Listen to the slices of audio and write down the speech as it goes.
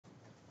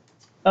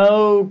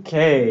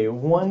Okay,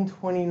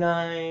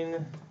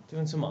 129,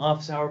 doing some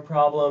office hour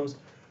problems.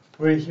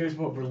 Here's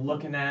what we're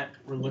looking at.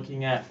 We're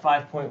looking at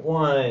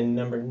 5.1,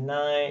 number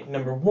 9,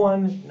 number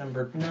 1,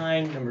 number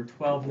 9, number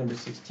 12, number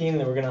 16.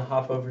 Then we're going to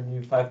hop over to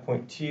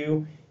 5.2,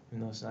 even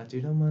though it's not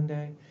due till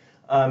Monday,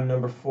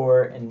 number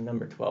 4, and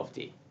number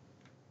 12D.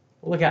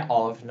 We'll look at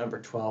all of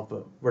number 12,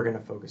 but we're going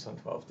to focus on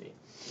 12D.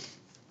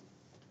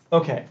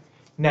 Okay,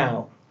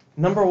 now,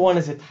 number 1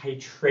 is a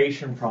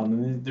titration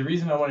problem. The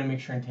reason I want to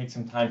make sure and take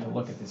some time to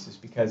look at this is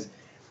because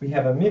we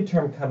have a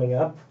midterm coming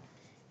up,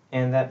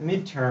 and that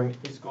midterm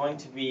is going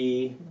to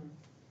be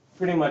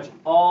pretty much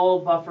all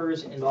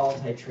buffers and all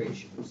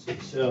titrations.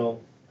 So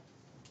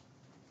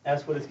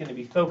that's what it's going to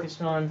be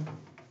focused on.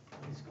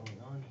 What is going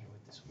on here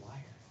with this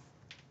wire?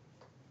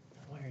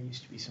 That wire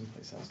used to be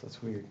someplace else.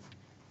 That's weird.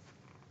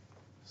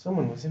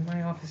 Someone was in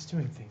my office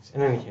doing things.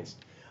 In any case,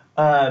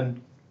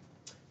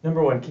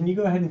 number 1, can you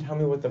go ahead and tell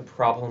me what the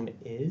problem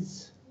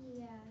is?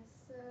 Yeah,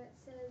 so it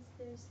says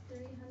there's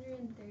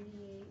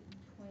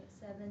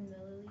 338.7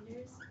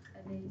 milliliters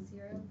of a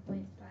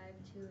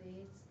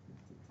 0.528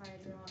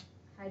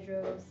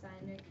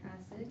 hydrocyanic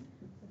acid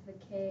with a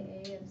Ka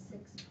of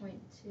 6.2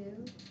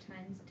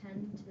 times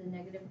 10 to the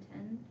negative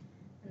 10, and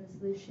the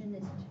solution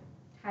is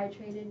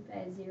titrated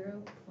by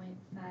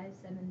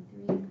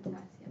 0.573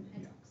 potassium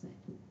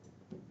hydroxide.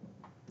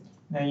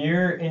 Now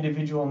your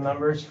individual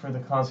numbers for the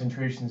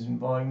concentrations and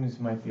volumes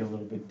might be a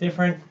little bit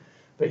different,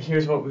 but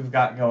here's what we've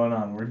got going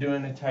on. We're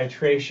doing a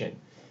titration.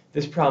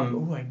 This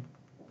problem, I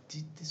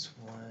did this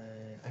one.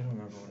 I don't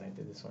remember when I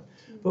did this one.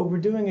 But we're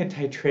doing a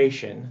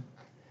titration,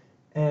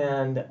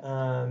 and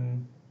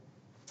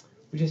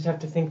we just have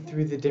to think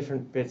through the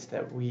different bits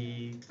that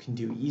we can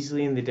do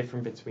easily and the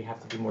different bits we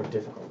have to do more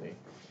difficultly.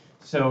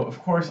 So, of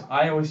course,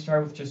 I always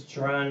start with just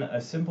drawing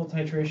a simple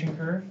titration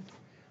curve.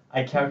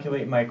 I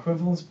calculate my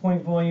equivalence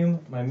point volume,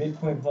 my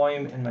midpoint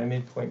volume, and my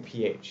midpoint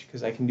pH,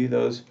 because I can do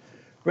those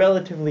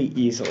relatively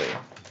easily.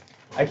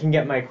 I can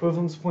get my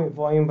equivalence point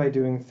volume by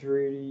doing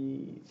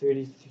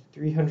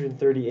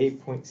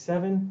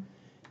 338.7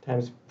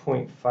 times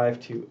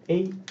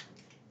 0.528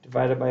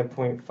 divided by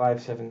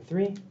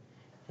 0.573,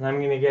 and I'm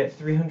going to get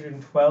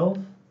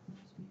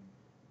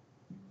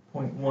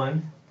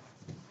 312.1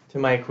 to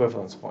my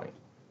equivalence point.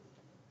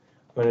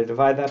 I'm going to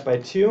divide that by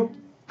 2,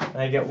 and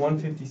I get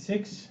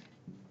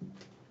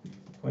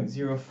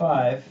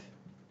 156.05,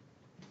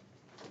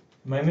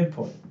 my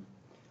midpoint.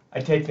 I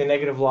take the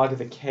negative log of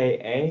the Ka,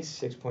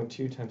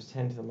 6.2 times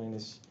 10 to the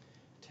minus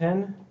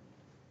 10,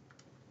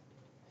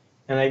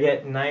 and I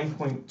get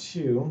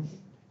 9.21,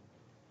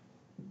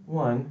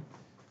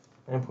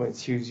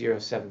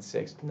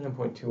 9.2076,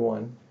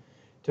 9.21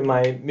 to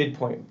my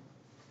midpoint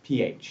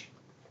pH.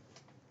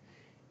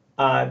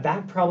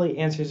 That probably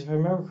answers, if I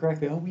remember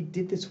correctly, we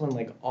did this one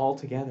like all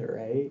together,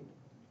 right?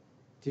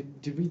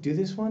 Did we do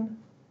this one?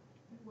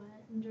 What,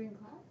 during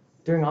class?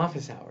 During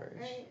office hours.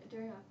 Right,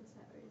 during office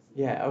hours.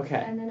 Yeah,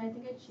 okay. And then I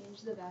think I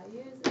changed the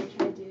values, and I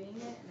tried doing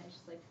it, and I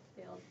just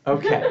failed.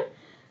 Okay.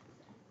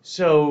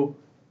 So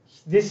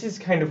this is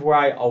kind of where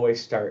I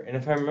always start. And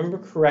if I remember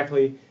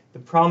correctly, the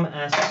problem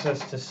asks us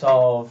to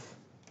solve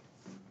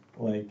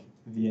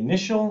the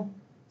initial,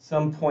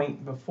 some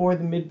point before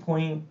the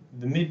midpoint,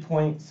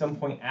 some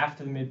point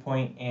after the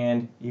midpoint,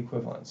 and the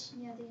equivalence.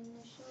 Yeah, the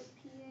initial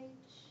pH,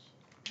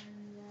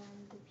 and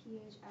then the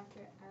pH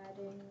after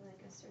adding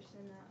a certain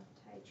amount of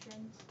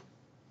titrant.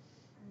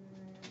 And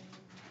then...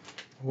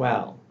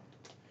 Well,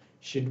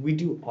 should we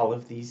do all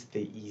of these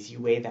the easy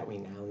way that we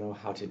now know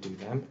how to do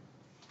them?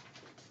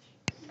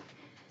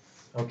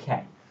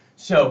 Okay,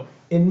 so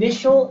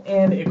initial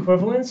and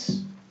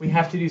equivalence, we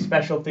have to do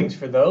special things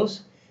for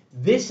those.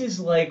 This is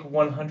like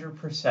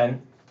 100%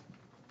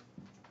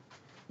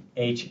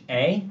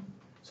 HA,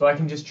 so I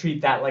can just treat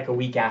that like a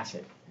weak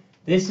acid.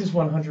 This is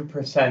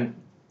 100%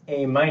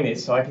 A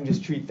minus, so I can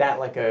just treat that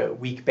like a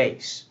weak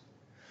base.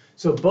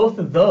 So both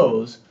of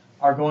those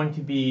are going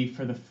to be,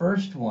 for the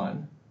first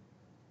one,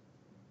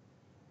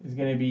 is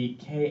going to be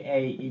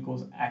Ka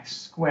equals x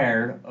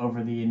squared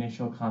over the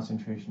initial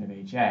concentration of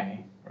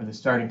HA, or the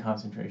starting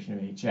concentration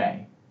of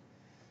HA.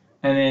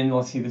 And then,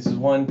 let's see, this is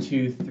 1,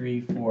 2,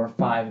 3, 4,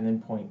 5, and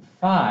then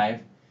 0.5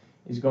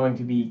 is going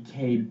to be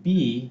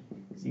Kb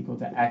is equal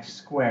to x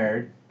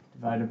squared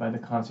divided by the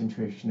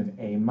concentration of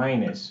A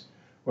minus,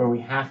 where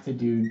we have to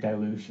do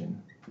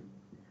dilution.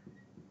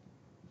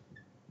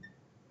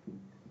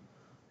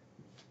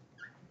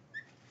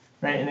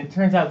 Right, and it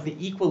turns out the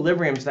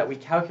equilibriums that we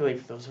calculate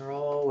for those are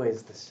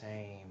always the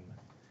same.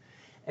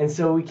 And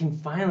so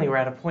we're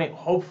at a point,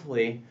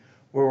 hopefully,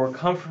 where we're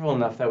comfortable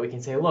enough that we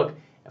can say, look,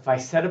 if I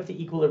set up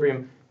the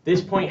equilibrium,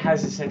 this point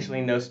has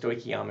essentially no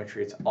stoichiometry,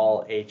 it's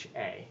all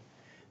HA.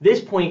 This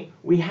point,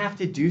 we have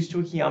to do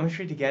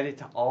stoichiometry to get it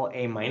to all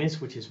A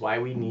minus, which is why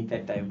we need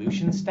that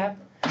dilution step.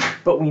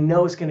 But we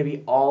know it's going to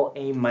be all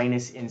A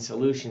minus in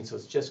solution, so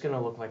it's just going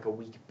to look like a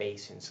weak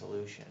base in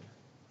solution.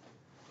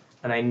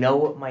 And I know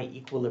what my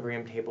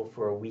equilibrium table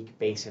for a weak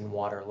base in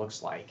water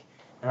looks like,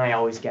 and I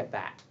always get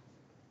that.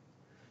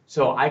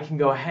 So I can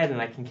go ahead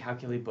and I can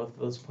calculate both of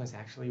those points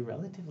actually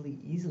relatively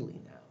easily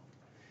now.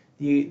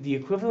 The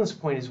equivalence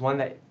point is one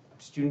that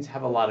students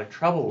have a lot of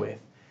trouble with.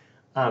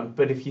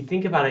 But if you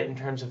think about it in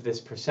terms of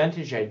this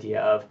percentage idea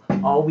of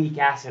all weak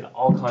acid,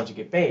 all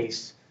conjugate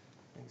base,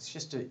 it's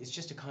just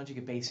a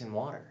conjugate base in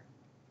water.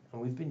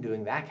 And we've been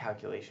doing that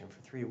calculation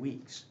for 3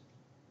 weeks.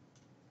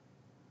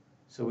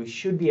 So we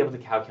should be able to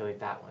calculate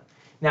that one.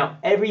 Now,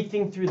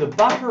 everything through the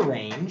buffer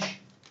range,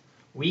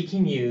 we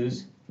can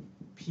use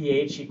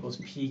pH equals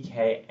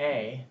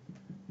pKa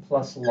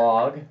plus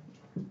log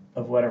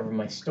of whatever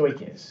my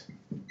stoich is.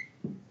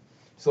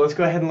 So let's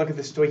go ahead and look at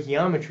the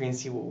stoichiometry and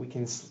see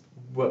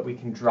what we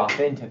can drop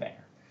into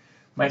there.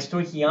 My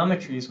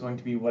stoichiometry is going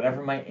to be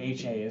whatever my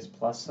HA is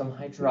plus some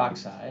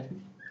hydroxide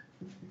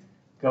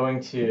going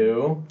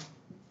to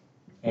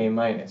A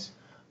minus.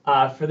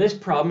 For this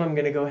problem, I'm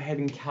going to go ahead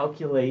and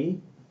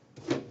calculate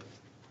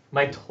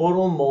my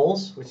total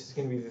moles, which is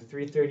going to be the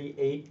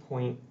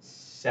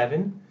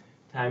 338.7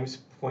 times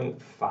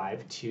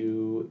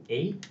 0.528.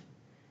 And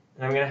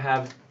I'm going to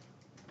have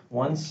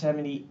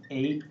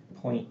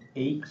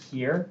 178.8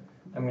 here.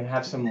 I'm going to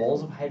have some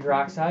moles of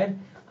hydroxide.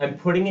 I'm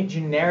putting it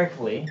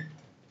generically.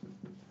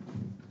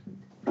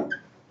 I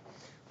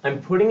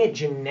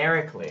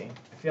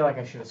feel like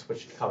I should have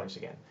switched colors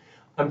again.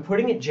 I'm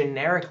putting it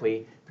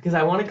generically because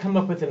I want to come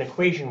up with an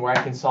equation where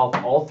I can solve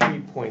all 3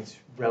 points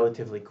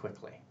relatively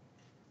quickly.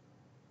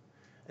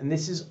 And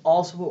this is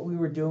also what we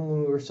were doing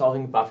when we were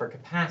solving buffer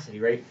capacity,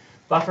 right?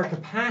 Buffer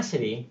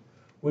capacity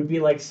would be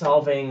like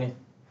solving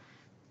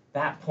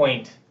that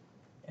point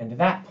and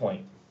that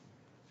point.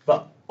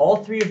 But all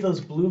 3 of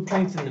those blue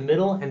points in the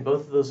middle and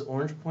both of those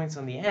orange points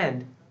on the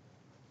end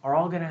are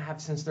all going to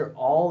have, since they're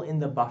all in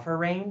the buffer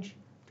range,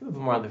 2 of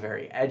them are on the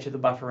very edge of the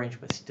buffer range,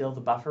 but still the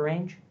buffer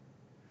range,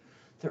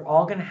 they're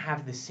all going to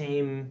have the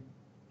same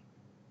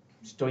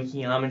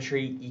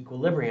stoichiometry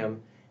equilibrium,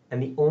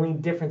 and the only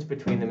difference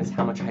between them is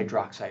how much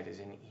hydroxide is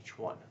in each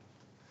one.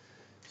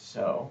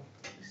 So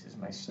this is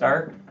my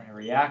start, my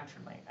react,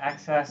 my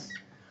excess.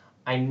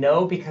 I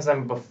know because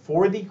I'm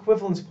before the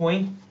equivalence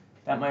point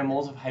that my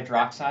moles of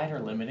hydroxide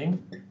are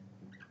limiting.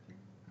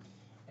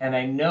 And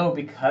I know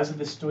because of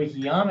the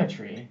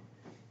stoichiometry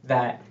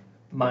that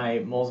my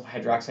moles of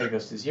hydroxide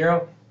goes to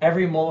 0.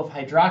 Every mole of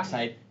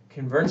hydroxide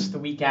converts the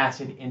weak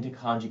acid into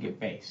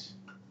conjugate base.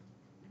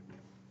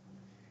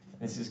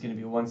 This is going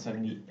to be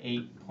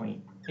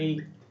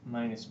 178.8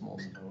 minus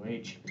moles of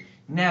OH.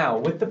 Now,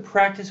 with the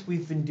practice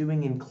we've been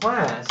doing in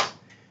class,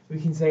 we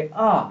can say,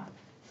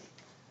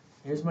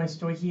 here's my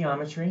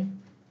stoichiometry.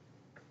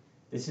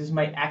 This is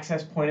my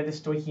excess point of the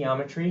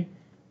stoichiometry.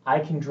 I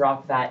can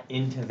drop that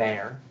into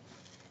there.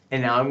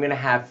 And now I'm going to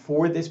have,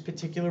 for this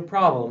particular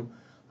problem,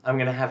 I'm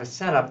going to have a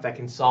setup that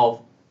can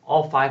solve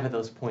all 5 of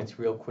those points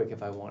real quick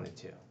if I wanted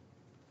to.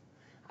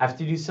 I have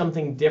to do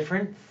something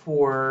different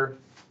for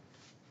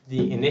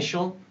the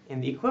initial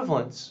and the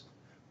equivalence,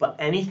 but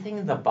anything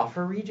in the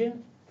buffer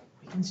region,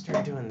 we can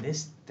start doing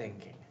this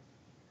thinking.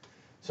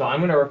 So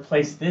I'm going to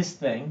replace this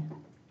thing.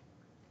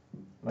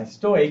 My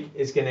stoich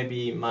is going to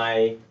be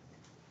my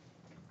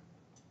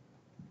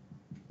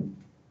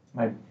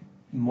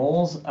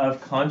moles of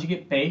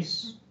conjugate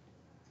base,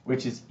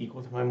 which is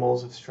equal to my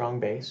moles of strong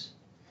base,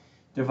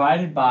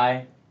 divided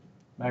by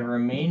my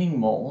remaining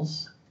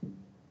moles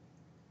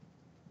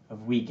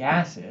of weak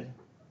acid,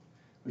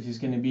 which is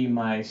going to be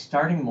my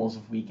starting moles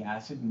of weak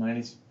acid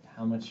minus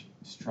how much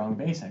strong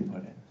base I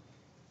put in.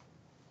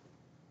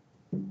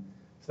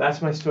 So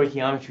that's my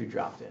stoichiometry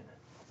dropped in.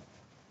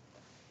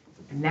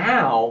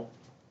 Now,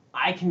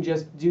 I can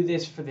just do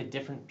this for the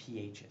different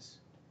pHs.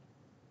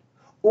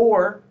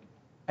 Or,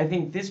 I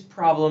think this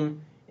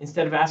problem,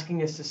 instead of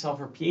asking us to solve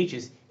for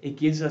pHs, it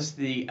gives us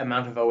the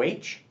amount of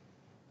OH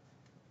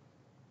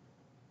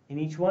in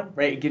each one,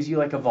 right? It gives you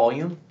like a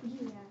volume.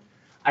 Yeah.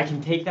 I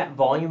can take that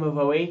volume of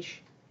OH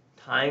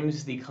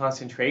times the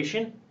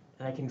concentration,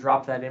 and I can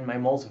drop that in my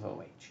moles of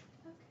OH. Okay.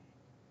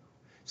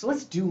 So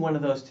let's do one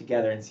of those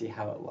together and see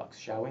how it looks,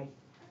 shall we?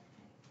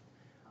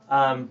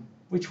 Okay.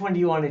 Which one do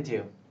you want to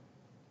do?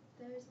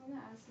 There's one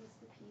that asks us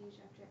the pH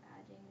after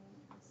adding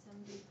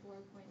 74.9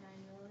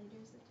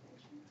 milliliters of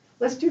titration.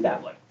 Let's do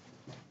that one.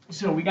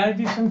 So we got to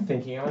do some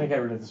thinking. I'm going to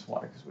get rid of this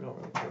water because we don't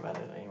really care about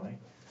it anyway.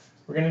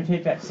 We're going to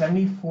take that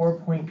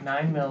 74.9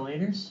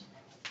 milliliters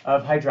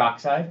of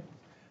hydroxide.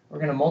 We're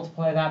going to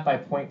multiply that by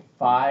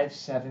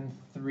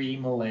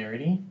 0.573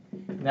 molarity,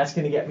 and that's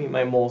going to get me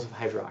my moles of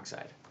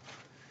hydroxide.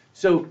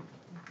 So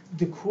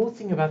the cool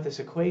thing about this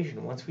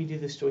equation, once we do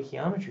the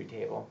stoichiometry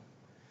table,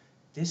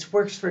 this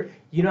works for,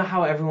 you know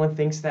how everyone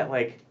thinks that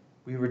like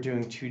we were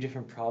doing 2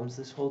 different problems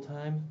this whole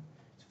time?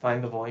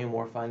 Find the volume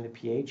or find the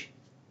pH?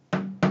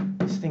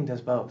 This thing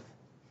does both,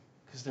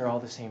 because they're all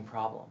the same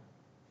problem.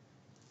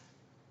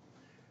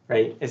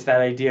 Right? It's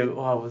that idea of,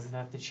 oh, was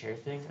that the chair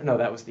thing? No,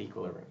 that was the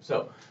equilibrium.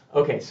 So,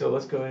 okay, so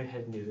let's go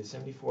ahead and do this.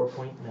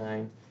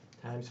 74.9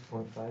 times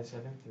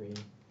 0.573.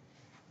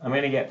 I'm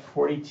going to get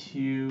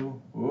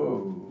 42,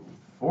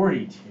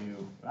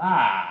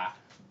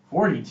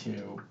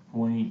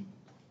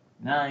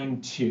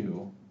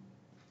 42.92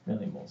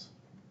 millimoles.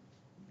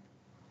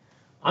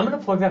 I'm going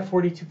to plug that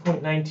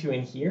 42.92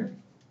 in here.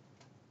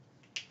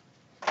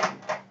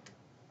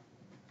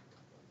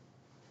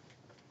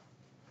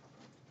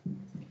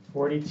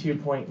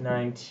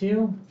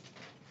 .92.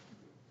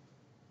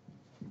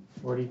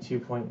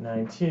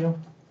 42.92.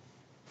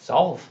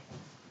 Solve.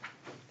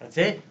 That's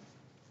it.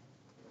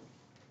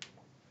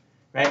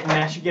 Right, and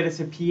that should get us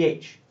a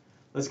pH.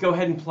 Let's go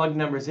ahead and plug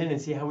numbers in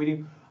and see how we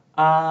do.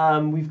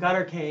 We've got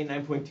our Ka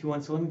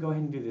 9.21, so let me go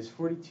ahead and do this.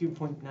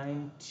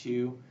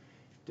 42.92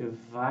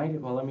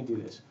 divided, well, let me do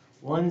this.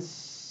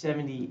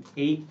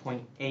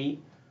 178.8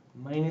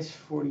 minus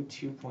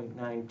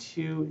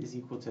 42.92 is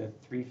equal to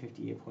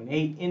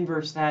 358.8.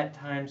 Inverse that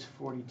times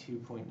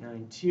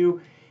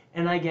 42.92,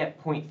 and I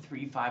get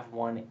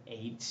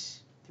 0.3518,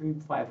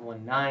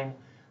 3519.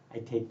 I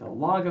take the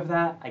log of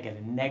that, I get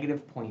a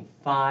negative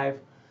 0.5.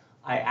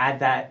 I add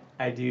that,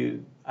 I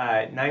do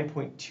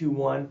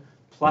 9.21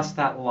 plus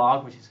that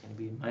log, which is going to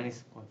be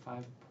minus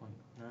 0.5,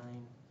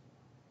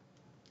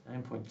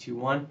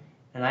 9.21,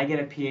 and I get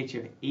a pH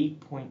of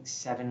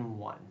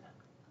 8.71.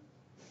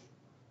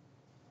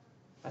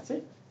 That's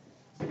it.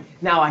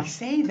 Now, I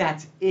say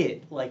that's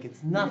it, like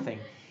it's nothing.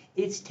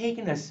 It's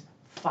taken us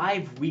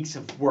 5 weeks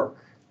of work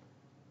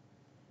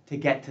to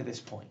get to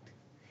this point.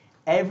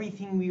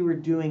 Everything we were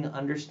doing,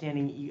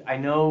 understanding, I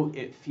know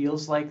it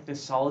feels like the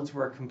solids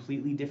were a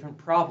completely different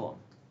problem,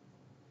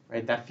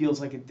 right? That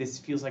feels like this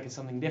feels like it's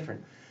something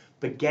different.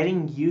 But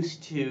getting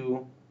used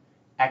to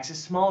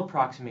X's small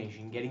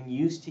approximation, getting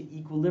used to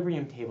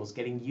equilibrium tables,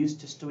 getting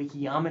used to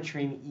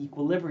stoichiometry and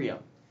equilibrium,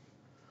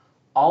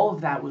 all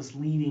of that was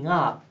leading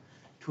up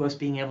to us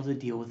being able to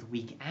deal with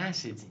weak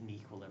acids in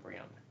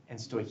equilibrium and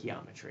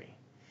stoichiometry.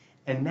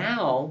 And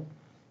now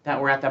that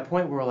we're at that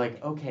point where we're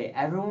like, okay,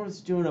 everyone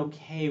was doing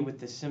okay with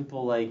the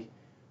simple, like,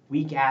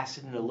 weak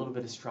acid and a little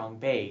bit of strong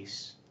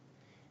base.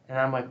 And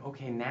I'm like,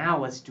 okay, now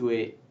let's do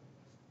it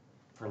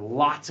for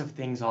lots of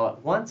things all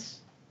at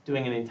once,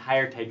 doing an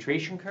entire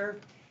titration curve,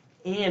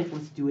 and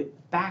let's do it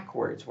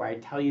backwards, where I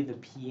tell you the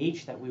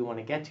pH that we want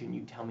to get to, and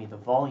you tell me the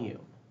volume.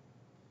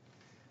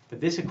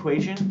 But this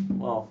equation,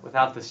 well,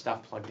 without the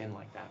stuff plugged in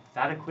like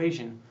that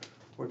equation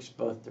works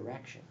both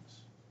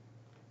directions.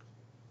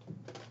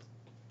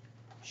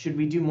 Should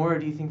we do more, or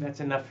do you think that's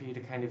enough for you to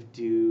kind of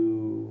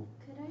do?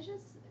 Could I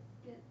just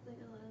get like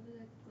a little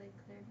bit of like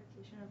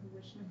clarification of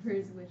which number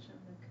is which on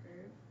the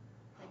curve?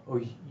 Like,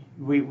 Oh,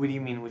 wait, what do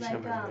you mean which like,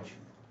 number is which?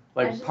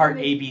 Like I part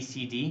make, A, B,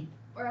 C, D?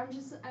 Or I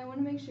want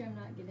to make sure I'm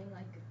not getting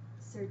like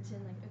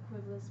certain like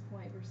equivalence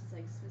point versus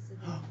like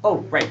specific. Oh,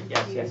 right,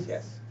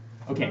 yes.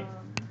 Okay,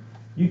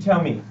 you tell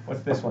me,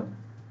 what's this one?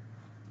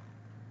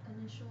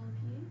 Initial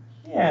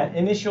pH? Yeah,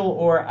 initial,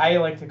 or I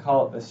like to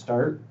call it the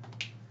start.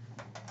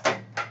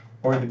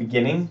 Or the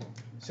beginning,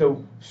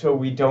 so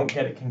we don't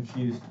get it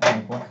confused.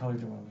 Like, what color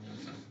do I want to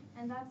use?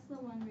 And that's the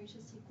one where you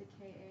just take the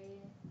Ka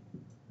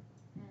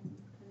and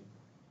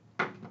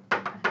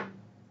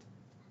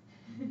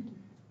put it.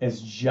 It's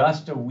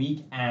just a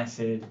weak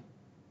acid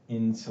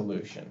in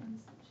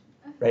solution,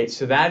 right?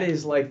 So that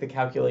is like the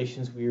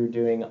calculations we were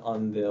doing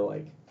on the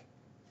like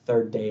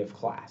 3rd day of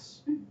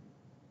class.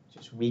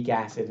 Just weak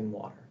acid in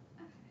water.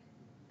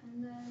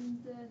 And then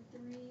the 312.1,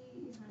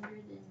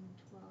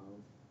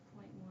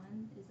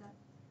 is that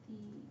the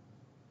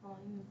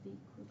volume of the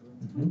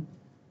equivalence point?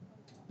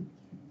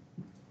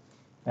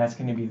 That's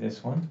going to be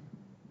this one.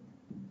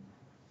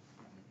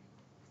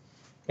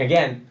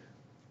 Again,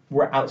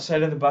 we're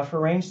outside of the buffer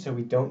range, so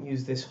we don't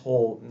use this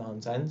whole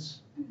nonsense,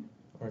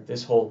 or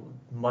this whole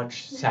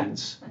much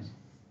sense.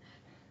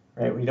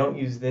 Right? We don't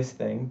use this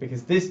thing,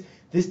 because this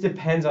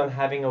depends on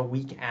having a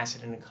weak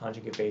acid and a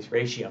conjugate base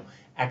ratio.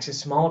 X is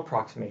small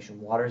approximation,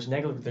 water is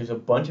negligible. There's a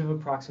bunch of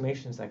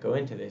approximations that go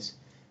into this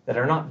that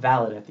are not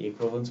valid at the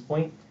equivalence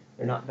point.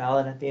 They're not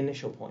valid at the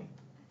initial point.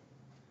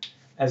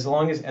 As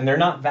long as, and they're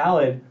not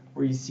valid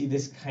where you see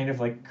this kind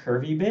of like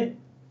curvy bit.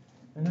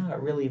 They're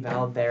not really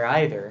valid there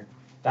either.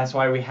 That's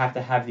why we have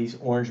to have these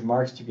orange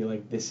marks to be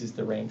like, this is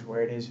the range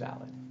where it is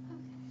valid.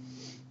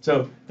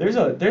 So there's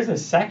a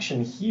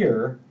section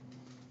here.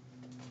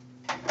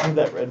 Where'd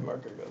that red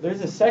marker go?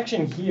 There's a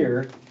section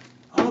here.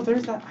 Oh,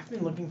 there's that. I've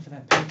been looking for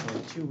that pen for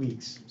like 2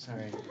 weeks.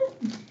 Sorry.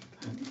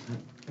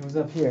 It was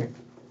up here.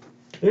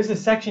 There's a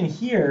section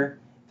here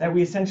that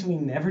we essentially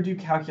never do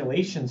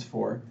calculations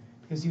for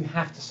because you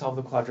have to solve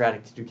the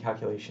quadratic to do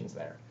calculations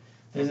there.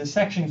 There's a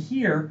section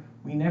here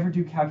we never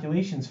do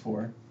calculations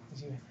for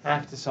because you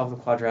have to solve the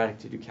quadratic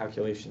to do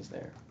calculations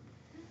there.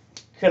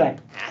 Could I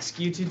ask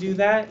you to do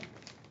that?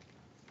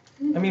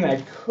 I mean,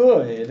 I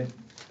could,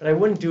 but I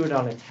wouldn't do it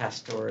on a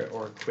test or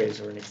a quiz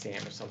or an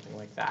exam or something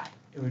like that.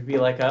 It would be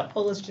like a,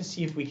 oh, let's just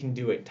see if we can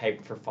do it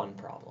type for fun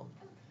problem.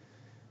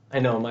 I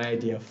know my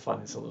idea of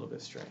fun is a little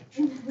bit strange.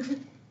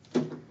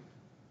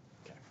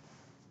 Okay.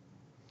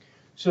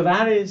 So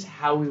that is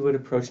how we would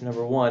approach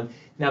number 1.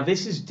 Now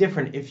this is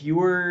different. If you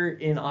were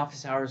in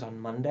office hours on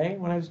Monday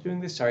when I was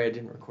doing this, sorry I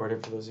didn't record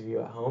it for those of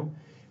you at home.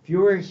 If you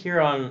were here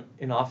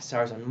in office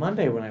hours on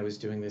Monday when I was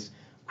doing this,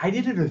 I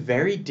did it a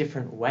very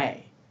different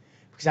way.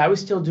 Because I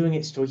was still doing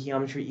it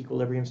stoichiometry,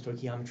 equilibrium,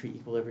 stoichiometry,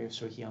 equilibrium,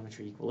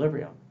 stoichiometry,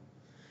 equilibrium.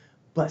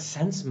 But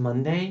since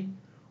Monday,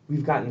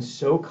 we've gotten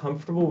so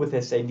comfortable with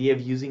this idea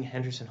of using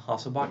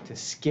Henderson-Hasselbalch to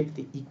skip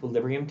the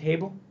equilibrium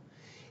table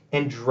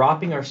and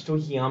dropping our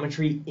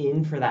stoichiometry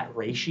in for that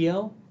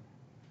ratio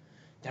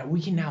that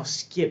we can now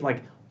skip,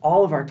 like,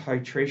 all of our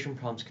titration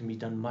problems can be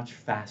done much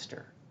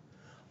faster.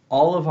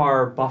 All of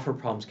our buffer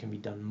problems can be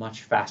done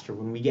much faster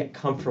when we get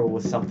comfortable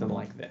with something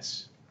like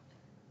this.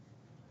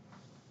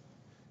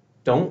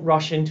 Don't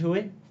rush into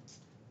it.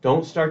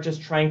 Don't start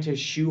just trying to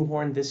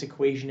shoehorn this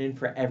equation in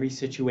for every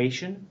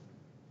situation,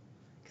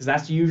 because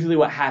that's usually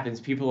what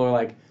happens. People are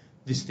like,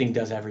 this thing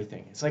does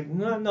everything. It's like,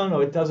 no,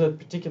 it does a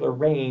particular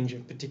range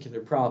of particular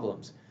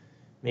problems.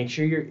 Make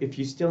sure if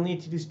you still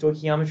need to do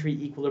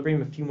stoichiometry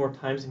equilibrium a few more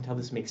times until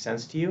this makes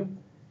sense to you,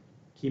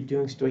 keep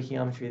doing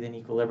stoichiometry then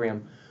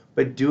equilibrium,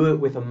 but do it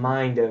with a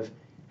mind of,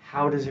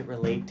 how does it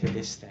relate to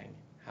this thing?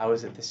 How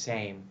is it the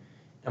same?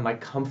 Am I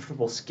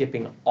comfortable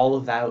skipping all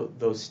of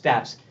those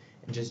steps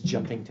and just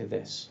jumping to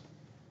this?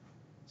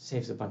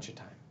 Saves a bunch of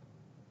time.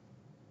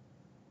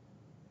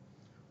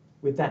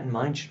 With that in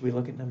mind, should we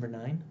look at number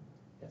 9?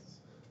 Yes.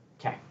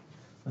 Okay,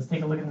 let's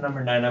take a look at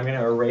number 9. I'm going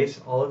to erase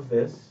all of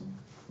this.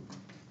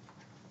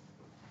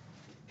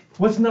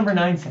 What's number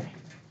 9 say?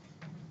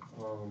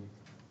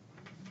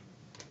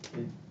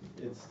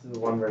 It's the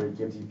one where it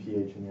gives you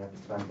pH and you have to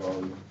find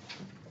volume.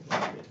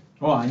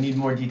 Oh, I need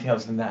more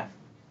details than that.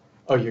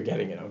 Oh, you're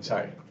getting it. I'm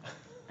sorry.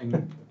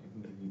 And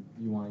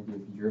you want to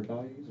give your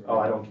values? Or Oh,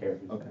 I don't care.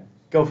 Okay.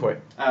 Go for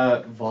it.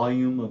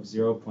 Volume of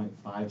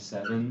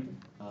 0.57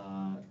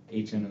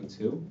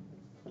 HNO2.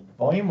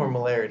 Volume or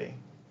molarity?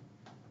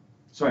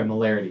 Sorry,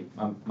 molarity.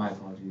 My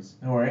apologies.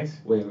 No worries.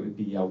 Wait, it would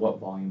be what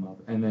volume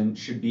of? And then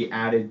should be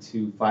added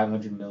to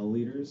 500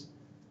 milliliters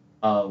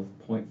of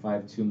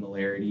 0.52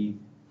 molarity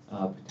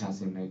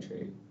potassium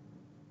nitrate.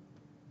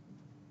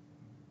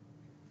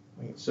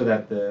 Wait. So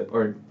that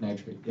or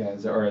nitrate, yeah,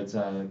 or it's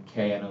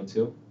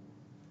KNO2.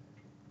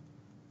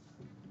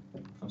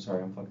 I'm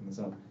sorry, I'm fucking this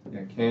up.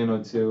 Yeah,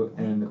 KNO2,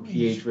 and then the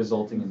pH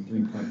resulting in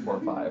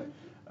 3.45.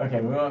 Okay,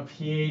 we want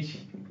pH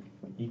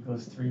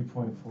equals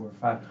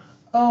 3.45.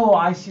 Oh,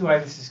 I see why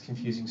this is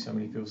confusing so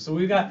many people. So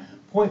we've got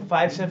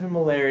 0.57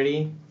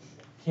 molarity,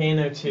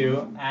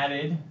 KNO2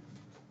 added,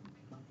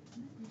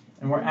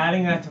 and we're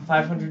adding that to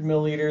 500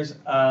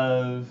 milliliters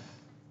of...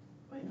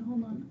 Wait,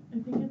 hold on. I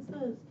think it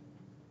says...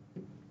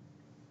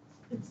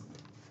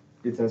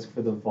 It says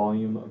for the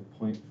volume of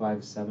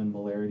 0.57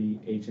 molarity,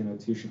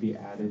 HNO2 should be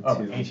added Oh,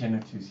 to...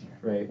 HNO2's here.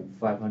 Right,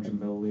 500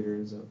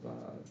 milliliters of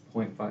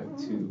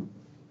 0.52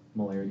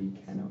 molarity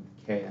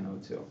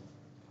KNO2.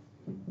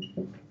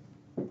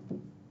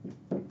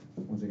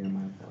 Once again,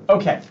 my apologies.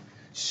 Okay,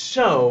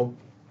 so,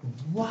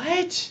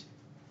 what?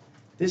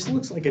 This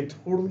looks like a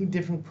totally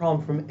different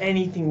problem from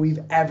anything we've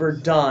ever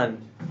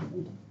done.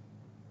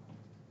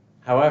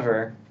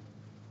 However,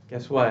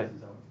 guess what?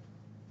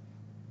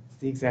 It's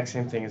the exact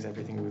same thing as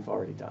everything we've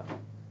already done.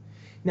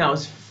 Now,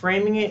 it's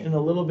framing it in a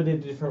little bit of a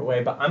different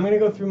way, but I'm going to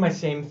go through my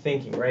same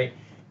thinking, right?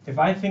 If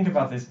I think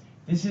about this,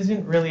 this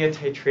isn't really a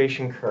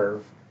titration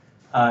curve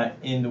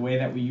in the way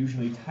that we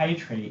usually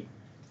titrate,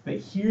 but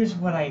here's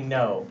what I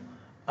know.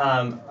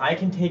 I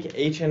can take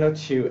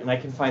HNO2 and I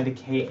can find a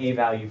Ka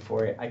value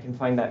for it. I can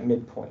find that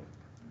midpoint.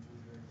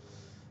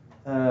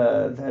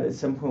 That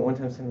is 7.1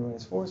 times 10 to the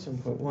minus 4,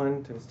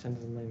 7.1 times 10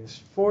 to the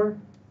minus 4.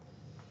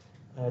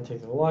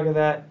 Take the log of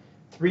that.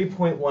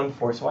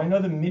 3.14. So I know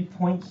the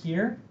midpoint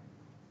here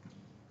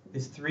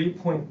is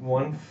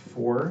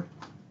 3.14.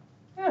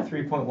 Yeah,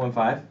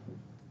 3.15.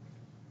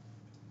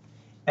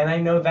 And I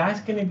know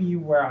that's going to be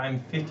where I'm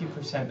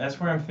 50%. That's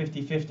where I'm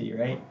 50-50,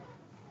 right?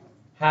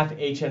 Half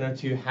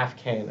HNO2, half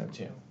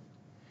KNO2.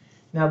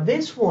 Now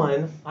this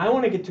one, I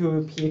want to get to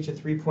a pH of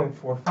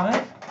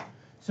 3.45.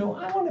 So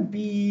I want to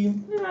be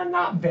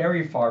not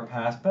very far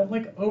past, but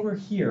like over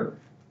here.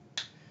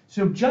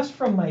 So just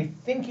from my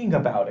thinking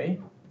about it,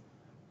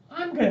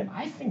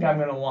 I think I'm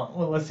gonna want,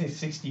 well, let's say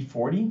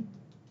 60-40.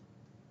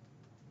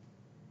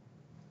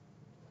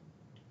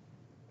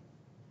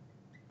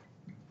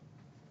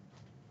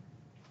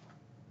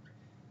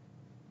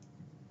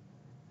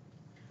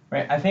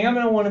 Right, I think I'm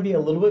gonna want to be a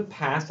little bit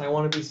past. I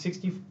want to be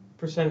 60%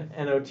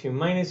 NO2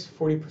 minus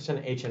 40%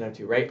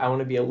 HNO2, right? I want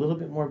to be a little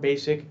bit more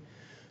basic,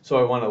 so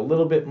I want a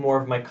little bit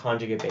more of my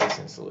conjugate base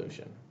in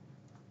solution.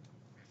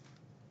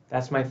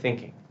 That's my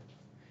thinking.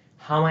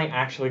 How am I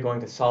actually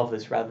going to solve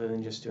this rather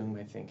than just doing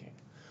my thinking?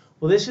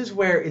 Well, this is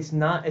where it's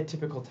not a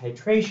typical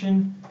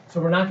titration, so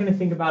we're not going to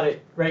think about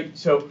it, right?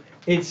 So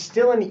it's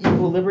still an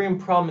equilibrium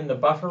problem in the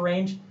buffer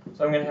range,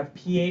 so I'm going to have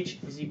pH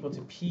is equal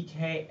to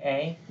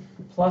pKa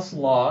plus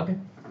log,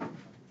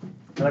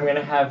 and I'm going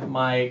to have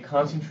my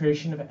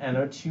concentration of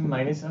NO2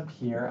 minus up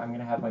here. I'm going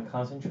to have my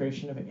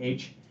concentration of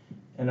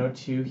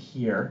HNO2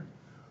 here,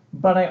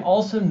 but I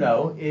also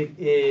know it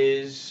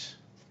is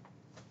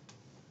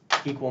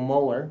equal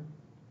molar,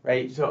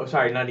 right? So,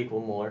 sorry, not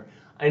equal molar.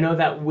 I know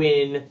that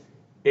when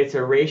it's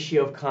a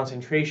ratio of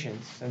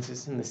concentrations, since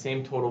it's in the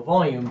same total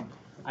volume,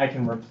 I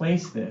can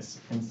replace this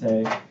and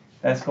say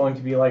that's going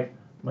to be like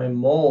my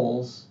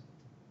moles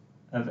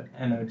of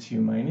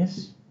NO2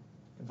 minus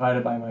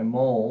divided by my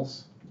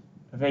moles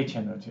of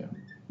HNO2.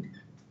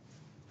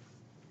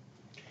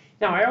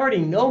 Now, I already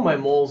know my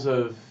moles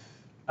of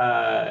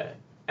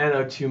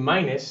NO2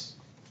 minus.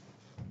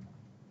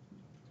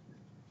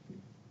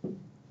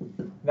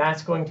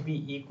 That's going to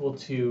be equal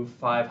to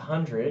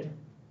 500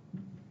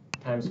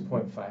 times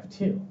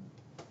 0.52.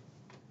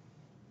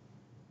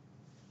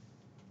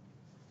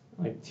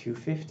 Like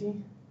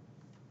 250?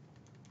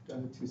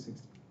 260.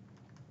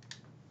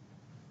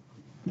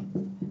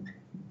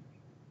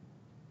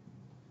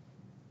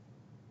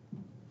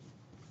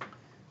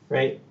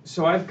 Right,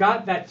 so I've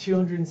got that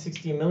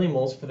 260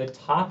 millimoles for the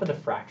top of the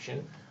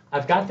fraction.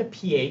 I've got the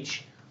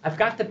pH. I've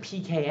got the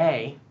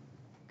pKa.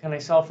 Can I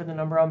solve for the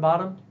number on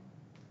bottom?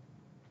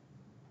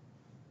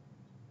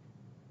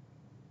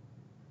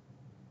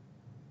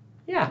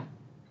 Yeah.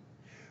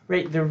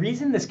 Right, the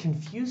reason this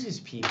confuses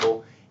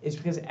people is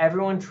because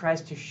everyone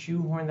tries to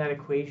shoehorn that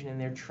equation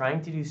and they're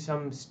trying to do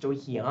some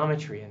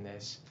stoichiometry in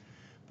this.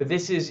 But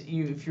this is,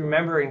 if you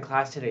remember in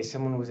class today,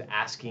 someone was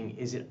asking,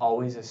 is it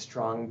always a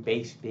strong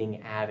base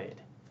being added?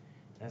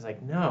 And I was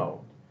like,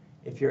 no.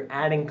 If you're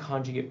adding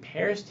conjugate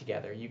pairs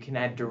together, you can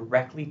add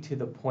directly to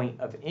the point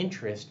of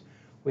interest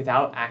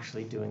without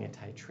actually doing a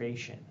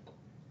titration.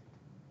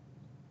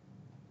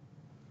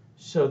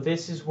 So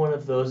this is one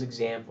of those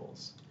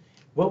examples.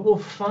 What we'll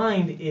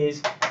find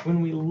is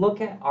when we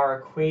look at our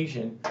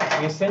equation,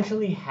 we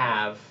essentially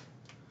have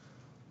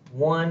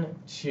 1,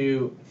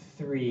 2,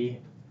 3,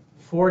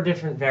 4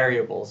 different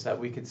variables that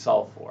we could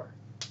solve for.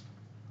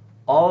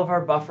 All of our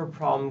buffer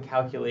problem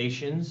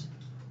calculations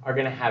are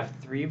going to have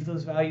 3 of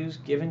those values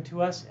given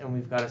to us, and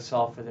we've got to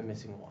solve for the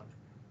missing 1.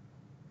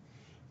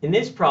 In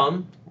this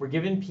problem, we're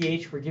given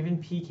pH, we're given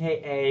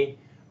pKa,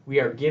 we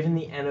are given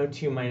the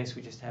NO2 minus,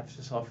 we just have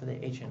to solve for the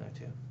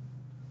HNO2.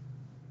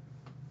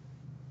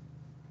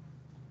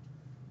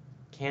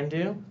 Can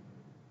do.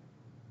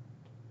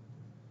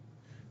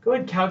 Go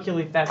ahead and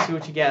calculate that, see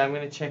what you get. I'm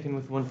going to check in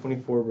with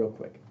 124 real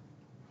quick.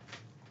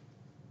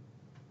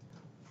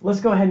 Let's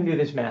go ahead and do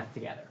this math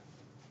together.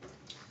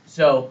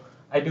 So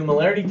I do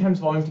molarity times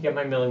volume to get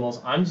my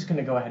millimoles. I'm just going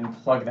to go ahead and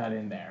plug that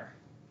in there.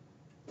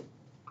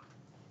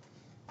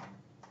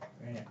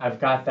 Right, I've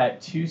got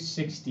that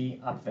 260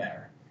 up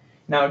there.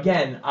 Now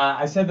again,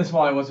 I said this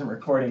while I wasn't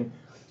recording.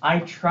 I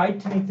tried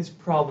to make this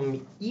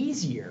problem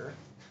easier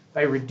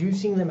by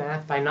reducing the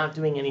math by not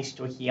doing any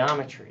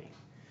stoichiometry.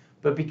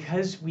 But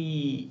because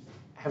we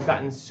have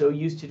gotten so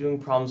used to doing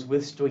problems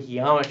with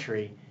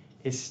stoichiometry,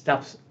 it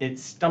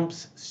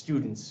stumps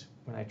students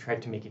when I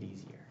tried to make it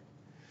easier.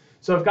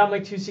 So I've got my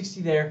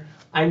 260 there.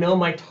 I know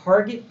my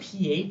target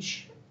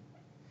pH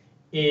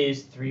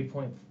is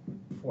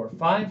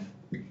 3.45,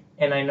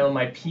 and I know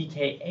my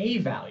pKa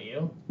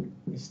value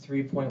is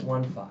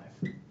 3.15.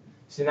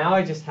 So now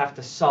I just have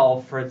to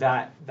solve for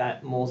that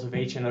moles of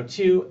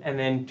HNO2 and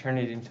then turn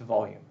it into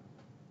volume.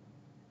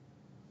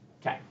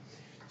 Okay,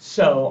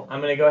 so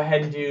I'm going to go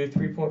ahead and do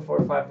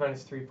 3.45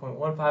 minus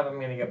 3.15. I'm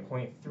going to get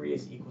 0.3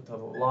 is equal to the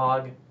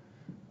log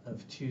of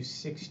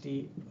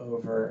 260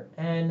 over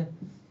n.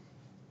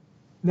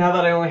 Now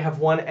that I only have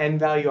one n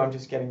value, I'm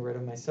just getting rid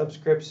of my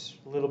subscripts.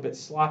 A little bit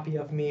sloppy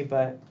of me,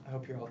 but I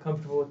hope you're all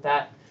comfortable with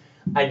that.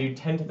 I do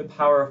 10 to the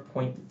power of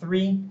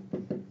 0.3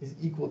 is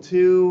equal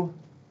to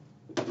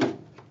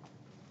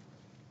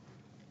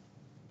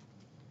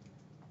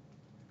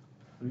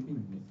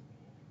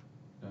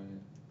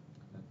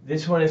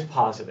this one is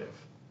positive,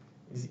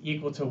 is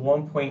equal to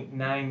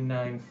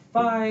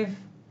 1.995,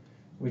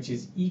 which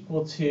is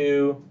equal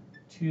to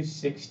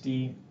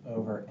 260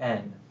 over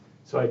n.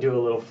 So I do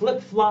a little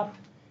flip-flop,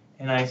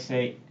 and I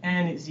say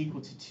n is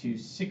equal to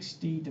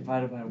 260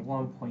 divided by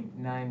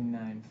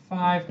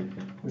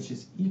 1.995, which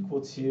is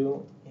equal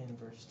to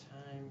inverse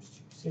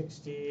times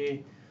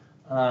 260,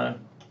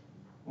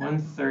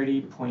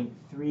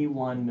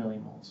 130.31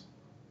 millimoles.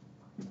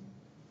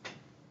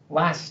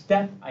 Last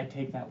step, I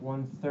take that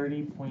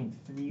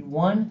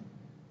 130.31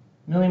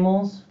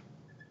 millimoles,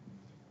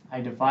 I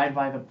divide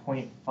by the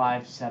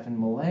 0.57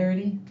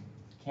 molarity,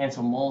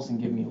 cancel moles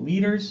and give me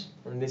liters,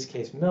 or in this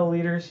case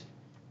milliliters,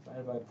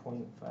 divided by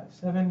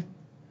 0.57,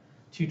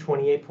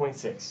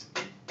 228.6.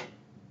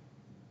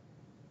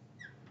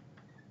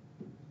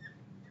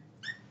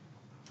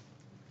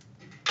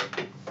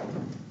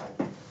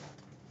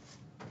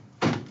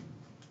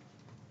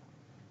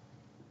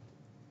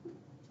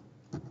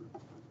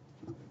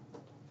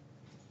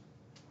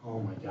 Oh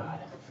my god.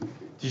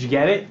 Did you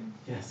get it?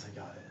 Yes, I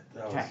got it.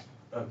 That was Okay.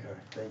 okay.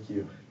 Thank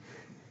you.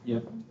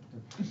 Yep.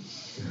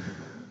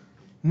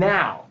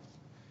 Now,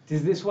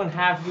 does this one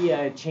have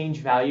the change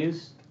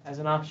values as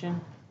an option?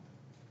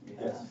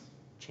 Yes.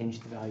 Change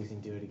the values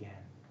and do it again.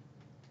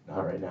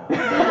 Not right now.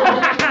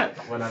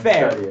 When I'm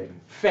Fair.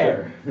 studying.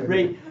 Fair, Sure.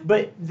 right?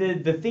 But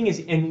the thing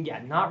is, and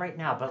yeah, not right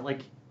now, but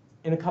like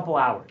in a couple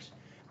hours.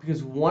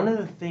 Because one of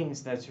the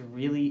things that's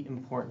really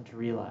important to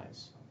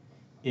realize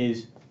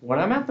is when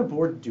I'm at the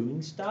board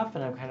doing stuff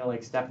and I'm kind of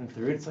like stepping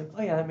through it, it's like,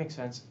 oh yeah, that makes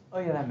sense. Oh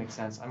yeah, that makes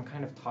sense. I'm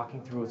kind of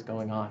talking through what's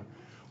going on.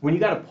 When you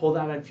got to pull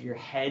that out of your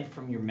head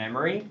from your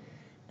memory,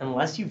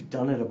 unless you've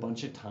done it a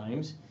bunch of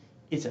times,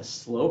 it's a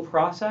slow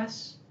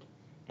process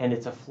and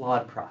it's a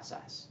flawed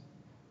process.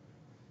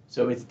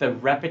 So it's the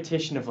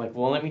repetition of like,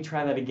 well, let me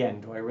try that again.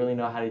 Do I really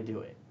know how to do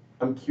it?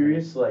 I'm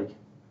curious, like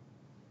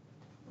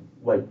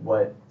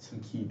what some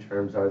key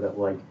terms are that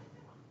like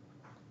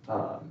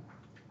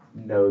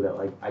know that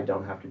like I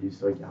don't have to do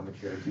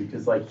stoichiometry or do,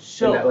 because like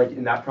So,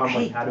 in that problem,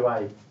 like hey. how do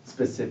I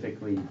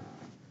specifically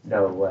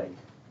know like?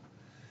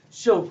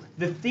 So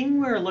the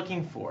thing we're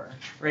looking for,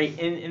 right,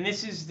 and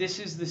this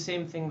is the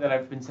same thing that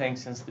I've been saying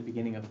since the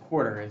beginning of the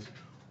quarter, is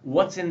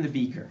what's in the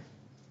beaker?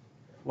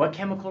 What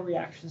chemical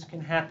reactions can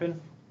happen?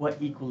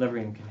 What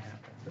equilibrium can happen?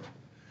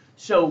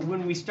 So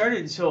when we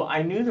started, so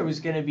I knew there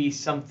was going to be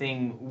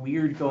something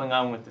weird going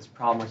on with this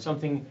problem, or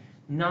something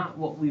not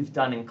what we've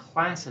done in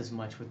class as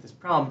much with this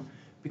problem,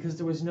 because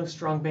there was no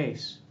strong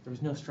base. There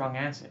was no strong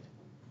acid.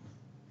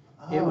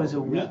 It was a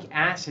weak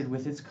acid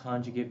with its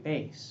conjugate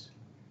base.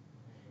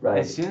 Right.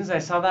 As soon as I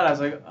saw that, I was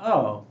like,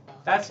 oh,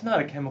 that's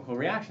not a chemical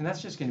reaction.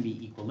 That's just going to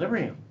be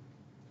equilibrium.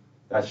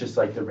 That's just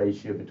like the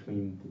ratio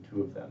between the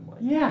two of them. Like.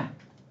 Yeah.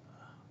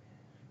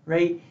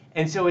 Right?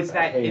 And so it's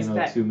that, A it's and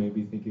that. O2 made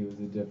me think it was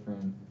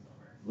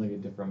a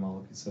different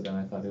molecule, so then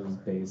I thought it was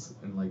base,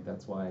 and like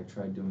that's why I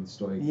tried doing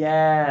stoic.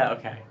 Yeah,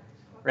 okay.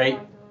 Right?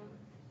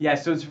 Yeah,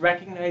 so it's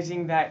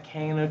recognizing that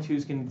KNO2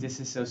 is going to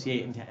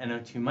disassociate into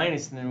NO2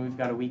 minus, and then we've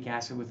got a weak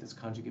acid with its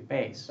conjugate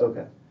base.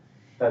 Okay.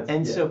 That's,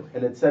 And yeah. so-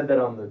 and it said that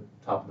on the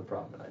top of the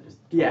problem, and I just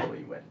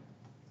totally went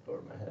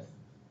over my head.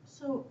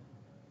 So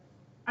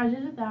I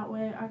did it that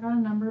way. I got a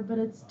number, but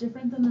it's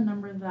different than the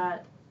number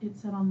that it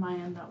said on my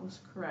end that was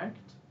correct.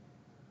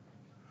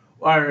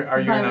 Are your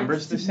By, like,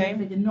 numbers the same?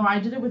 significant- No, I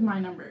did it with my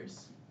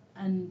numbers,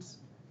 and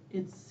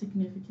it's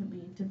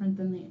significantly different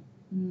than the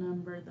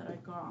number that I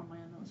got on my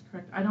end that was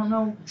correct. I don't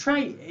know.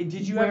 Try,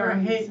 did you Where ever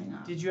I'm hit, messing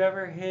up. did you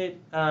ever hit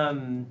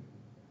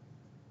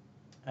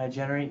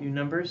generate new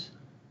numbers?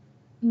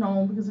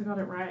 No, because I got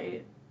it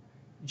right.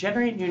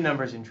 Generate new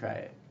numbers and try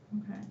it.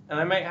 Okay. And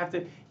I might have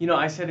to,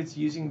 I said it's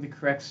using the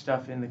correct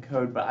stuff in the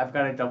code, but I've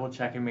got to double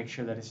check and make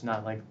sure that it's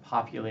not like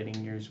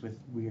populating yours with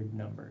weird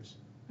numbers.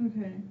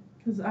 Okay.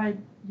 Because I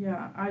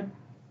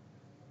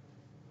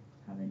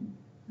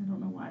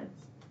don't know why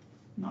it's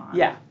not.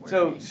 Yeah,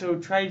 working. so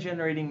try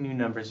generating new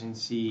numbers and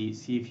see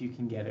if you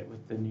can get it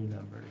with the new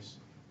numbers.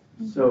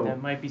 So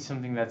That might be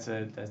something that's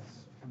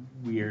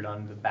weird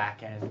on the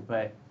back end,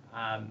 but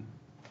I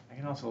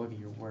can also look at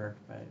your work,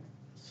 but.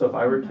 So if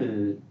I were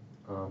to,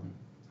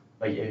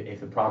 like, if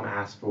the problem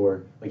asked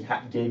for, like,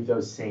 gave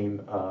those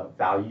same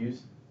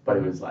values, but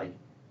it was like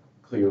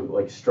clearly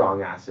like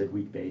strong acid,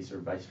 weak base, or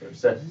vice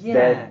versa,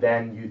 Yeah.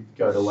 then you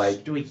go to like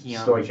Stoichiometry.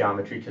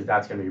 stoichiometry, because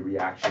that's going to be a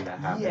reaction that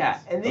happens. Yeah,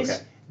 and Okay.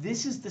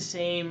 this is the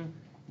same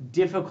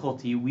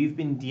difficulty we've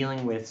been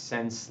dealing with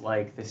since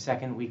like the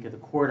second week of the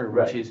quarter,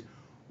 which Right. is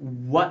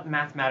what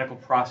mathematical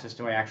process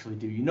do I actually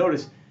do? You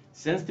notice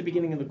since the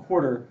beginning of the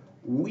quarter,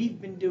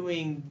 we've been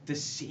doing the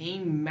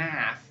same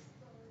math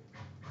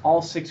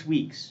all 6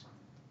 weeks.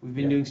 We've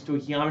been doing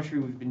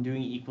stoichiometry, we've been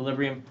doing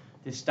equilibrium.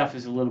 This stuff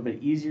is a little bit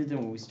easier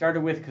than what we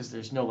started with because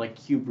there's no like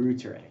cube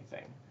roots or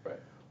anything. Right.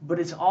 But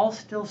it's all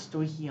still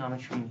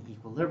stoichiometry and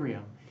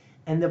equilibrium.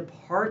 And the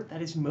part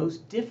that is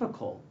most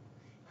difficult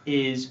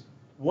is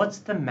what's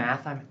the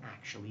math I'm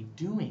actually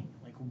doing?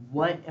 Like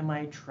what am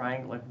I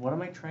trying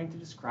to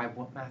describe?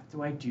 What math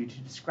do I do to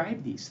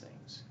describe these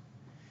things?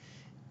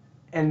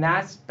 And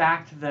that's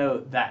back to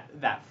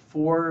that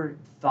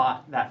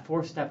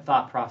four-step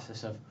thought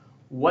process of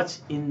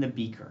what's in the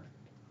beaker,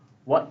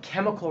 what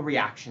chemical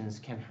reactions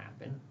can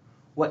happen,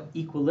 what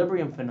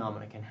equilibrium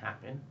phenomena can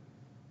happen,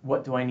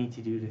 what do I need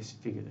to do to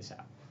figure this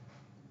out?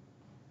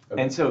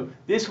 Okay. And so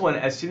this one,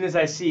 as soon as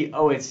I see,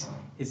 oh, it's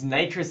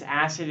nitrous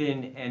acid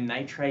and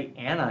nitrite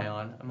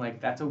anion, I'm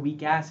like, that's a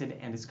weak acid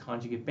and its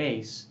conjugate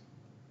base.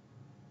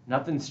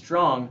 Nothing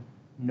strong,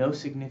 no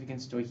significant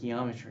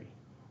stoichiometry,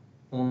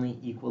 only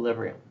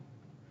equilibrium.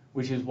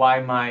 Which is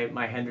why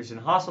my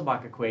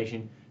Henderson-Hasselbalch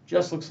equation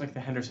just looks like the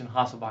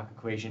Henderson-Hasselbalch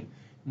equation.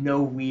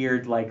 No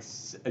weird like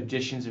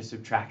additions or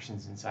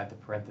subtractions inside the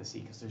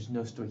parenthesis because there's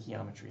no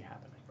stoichiometry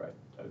happening. Right.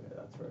 Okay,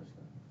 that's where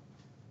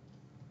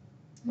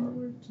I was It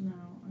worked now.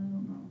 I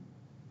don't know.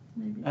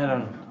 Maybe. I don't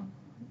know. going.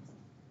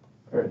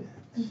 All right.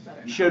 It's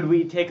better now. Should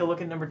we take a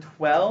look at number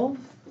 12?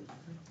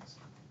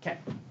 Okay.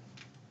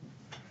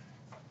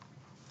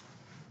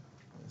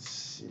 Let's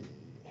see.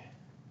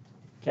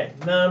 Okay,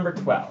 number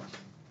 12.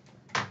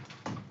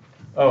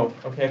 Oh,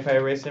 okay, if I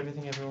erase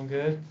everything, everyone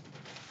good?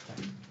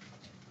 Okay.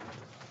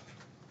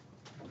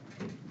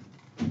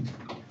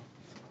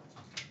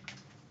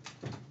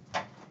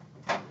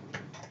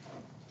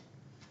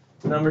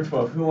 Number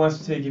 12. Who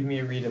wants to give me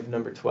a read of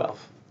number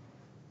 12?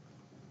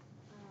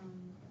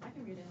 I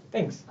can read it.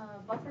 Thanks.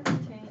 Buffer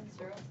contains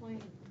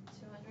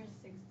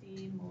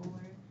 0.260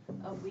 molar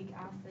of weak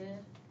acid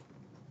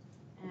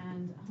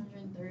and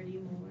 130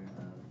 molar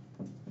of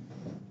the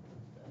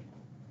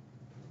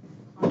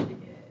conjugate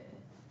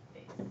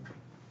base.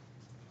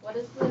 What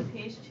is the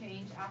pH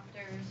change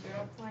after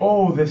 0.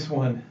 Oh, this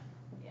one.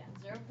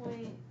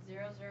 0.0015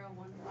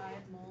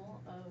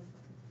 mole of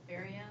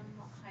barium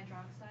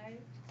hydroxide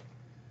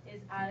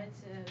added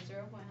to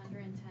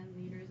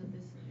 0.110 liters of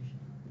this solution.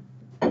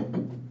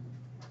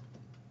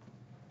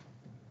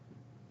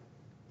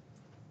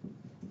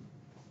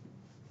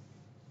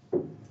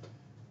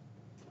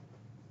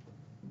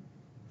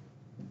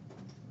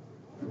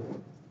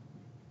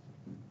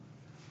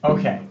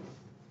 Okay,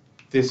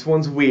 this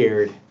one's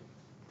weird.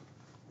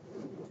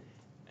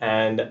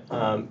 And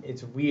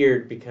it's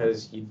weird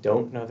because you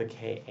don't know the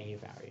Ka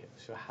value.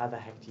 So how the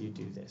heck do you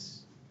do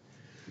this?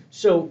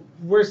 So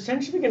we're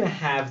essentially going to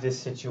have this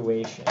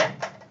situation.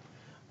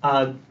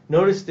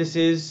 Notice this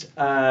is,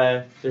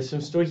 there's some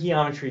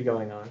stoichiometry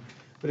going on.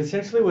 But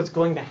essentially what's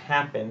going to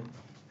happen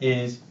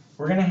is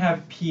we're going to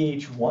have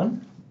pH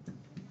 1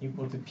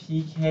 equal to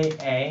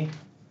pKa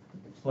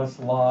plus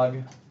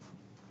log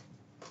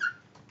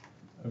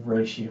of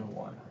ratio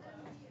 1.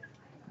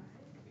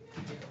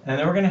 And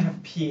then we're going to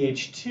have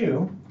pH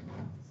 2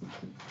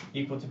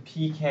 equal to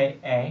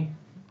pKa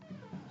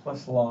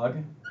plus log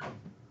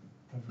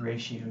of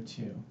ratio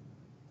 2.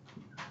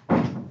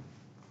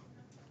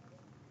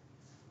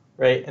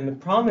 Right, and the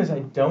problem is I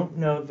don't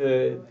know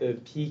the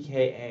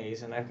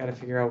pKa's, and I've got to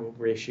figure out what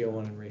ratio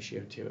 1 and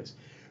ratio 2 is.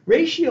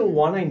 Ratio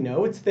 1, I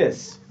know it's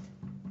this.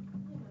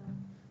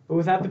 But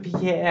without the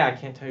pKa, I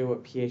can't tell you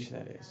what pH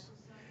that is.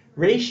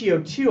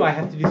 Ratio 2, I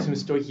have to do some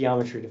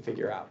stoichiometry to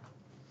figure out.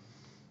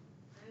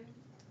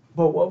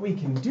 But what we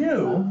can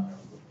do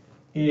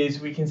is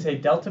we can say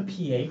delta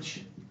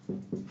pH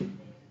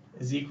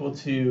is equal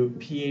to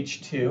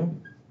pH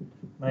 2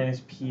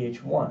 minus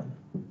pH 1,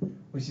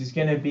 which is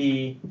going to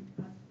be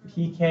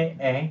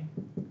pKa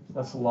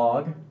plus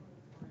log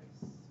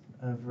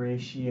of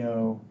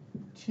ratio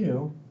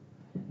 2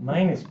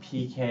 minus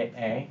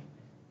pKa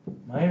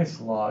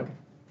minus log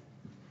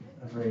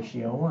of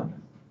ratio 1.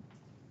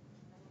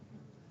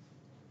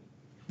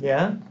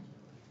 Yeah?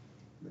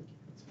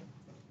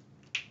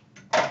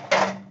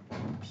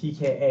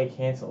 pKa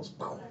cancels.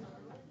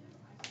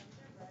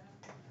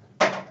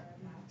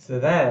 So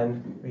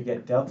then we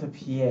get delta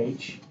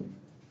pH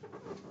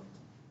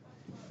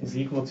is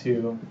equal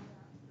to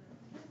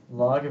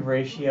log of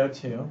ratio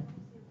 2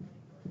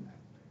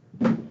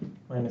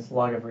 minus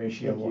log of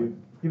ratio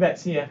 1. You bet,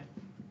 see ya.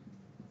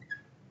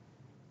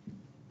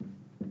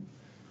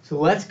 So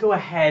let's go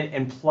ahead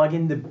and plug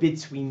in the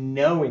bits we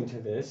know into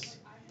this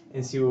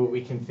and see what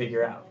we can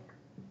figure out.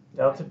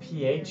 Delta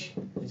pH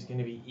is going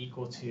to be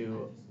equal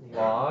to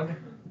log.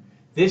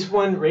 This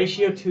one,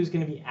 ratio 2, is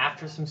going to be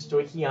after some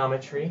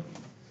stoichiometry.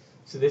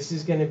 So this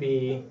is going to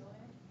be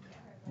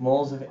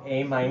moles of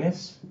A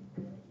minus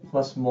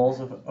plus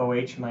moles of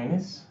OH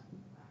minus.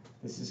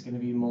 This is going to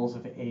be moles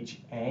of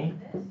HA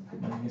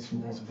minus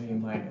moles of A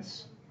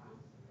minus.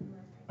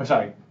 Oh,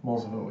 sorry,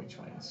 moles of OH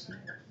minus.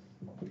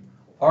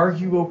 Are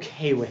you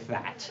okay with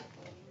that?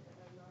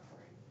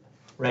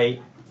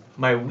 Right?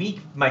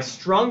 My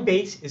strong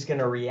base is going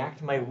to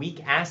react my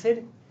weak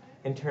acid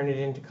and turn it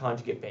into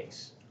conjugate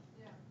base.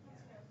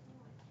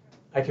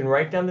 I can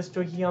write down the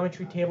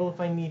stoichiometry table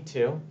if I need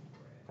to,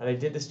 and I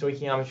did the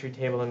stoichiometry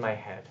table in my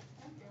head.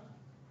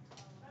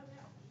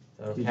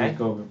 Okay. You just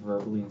go over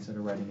verbally instead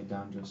of writing it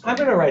down. Just. I'm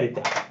going to write it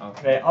down.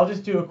 Okay. I'll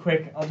do a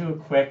quick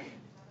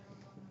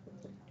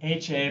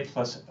HA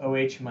plus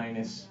OH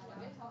minus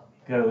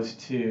goes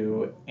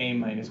to A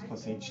minus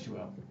plus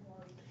H2O.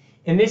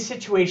 In this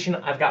situation,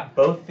 I've got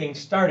both things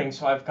starting,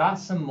 so I've got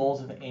some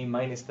moles of A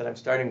minus that I'm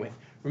starting with.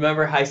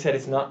 Remember how I said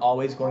it's not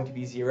always going to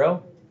be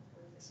 0?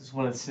 This is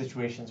one of the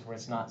situations where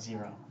it's not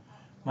 0.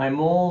 My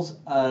moles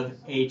of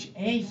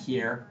HA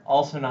here,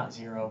 also not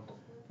 0.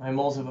 My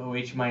moles of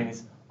OH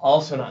minus,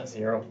 also not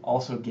 0,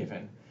 also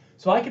given.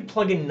 So I could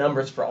plug in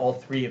numbers for all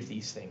three of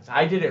these things.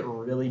 I did it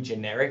really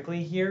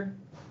generically here.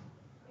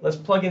 Let's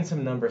plug in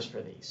some numbers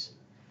for these.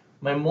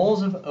 My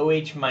moles of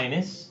OH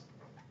minus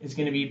is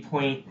going to be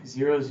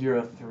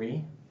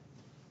 0.003.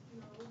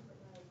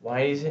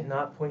 Why is it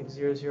not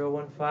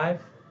 0.0015?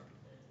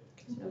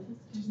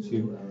 Just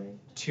 2.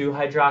 2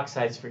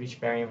 hydroxides for each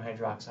barium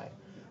hydroxide.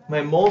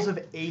 My moles of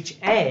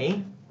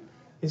HA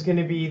is going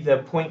to be the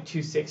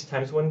 0.26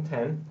 times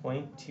 110.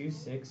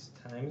 0.26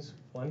 times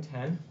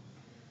 110.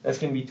 That's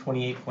going to be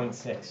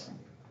 28.6.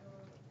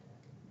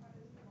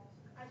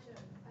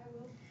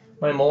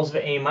 My moles of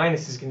A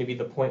minus is going to be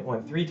the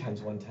 0.13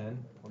 times 110.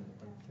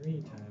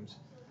 0.13 times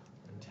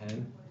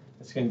 110.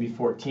 That's going to be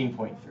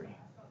 14.3.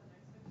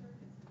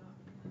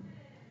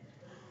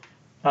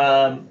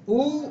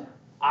 Ooh,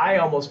 I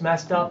almost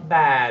messed up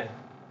bad.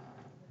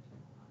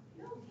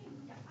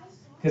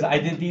 Because I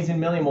did these in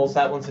millimoles,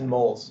 that one's in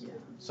moles.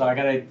 So I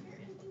got to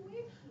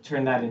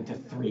turn that into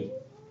 3.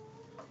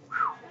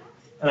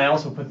 And I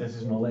also put this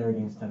as molarity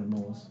instead of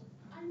moles.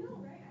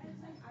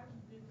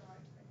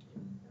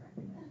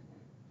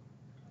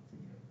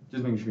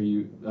 Just making sure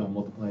you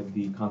multiplied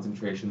the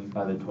concentration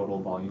by the total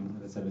volume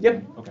that it's at.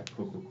 Yep. Okay,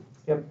 cool.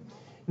 Yep.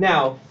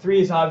 Now,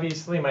 3 is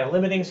obviously my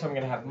limiting, so I'm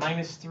going to have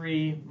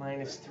 -3,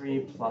 -3,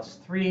 plus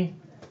 3.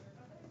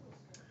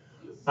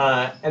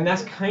 And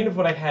that's kind of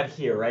what I had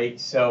here, right?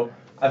 So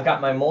I've got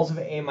my moles of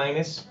A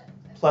minus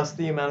plus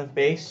the amount of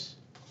base,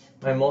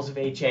 my moles of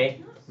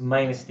HA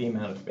minus the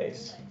amount of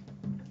base.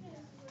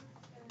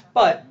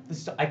 But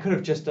I could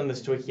have just done the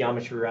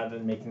stoichiometry rather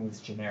than making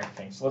this generic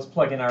thing. So let's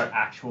plug in our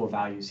actual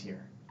values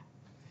here.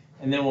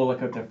 And then we'll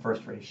look at what the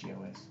first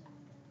ratio is.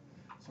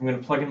 So I'm going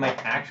to plug in my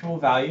actual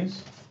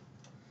values.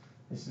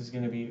 This is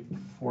going to be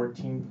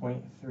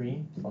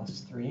 14.3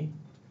 plus 3.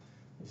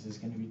 This is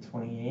going to be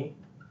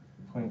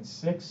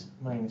 28.6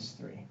 minus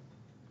 3.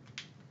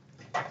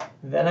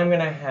 Then I'm going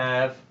to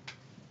have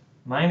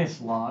minus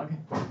log.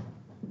 And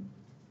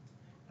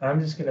I'm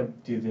just going to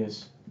do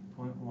this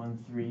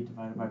 0.13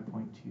 divided by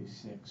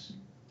 0.26.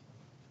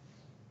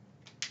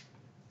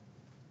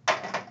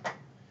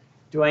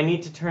 Do I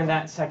need to turn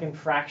that second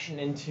fraction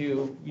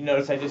into, you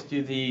notice I just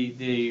do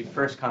the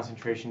first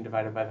concentration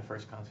divided by the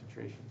first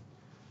concentration,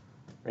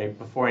 right,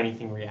 before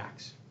anything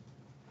reacts.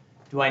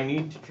 Do I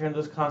need to turn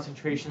those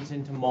concentrations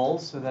into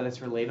moles so that it's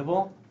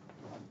relatable?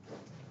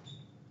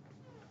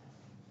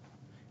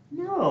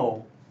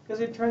 No,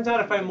 because it turns out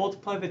if I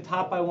multiply the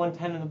top by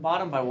 110 and the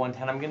bottom by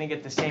 110, I'm going to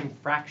get the same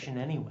fraction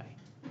anyway.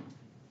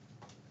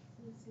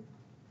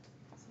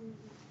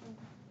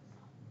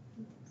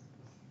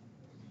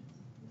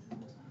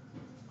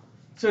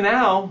 So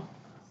now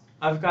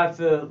I've got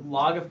the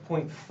log of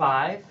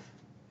 0.5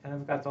 and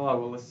I've got the log,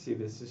 well, let's see,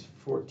 this is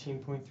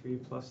 14.3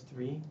 plus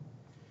 3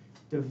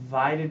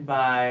 divided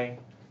by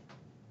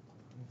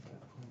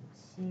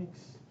 5.6.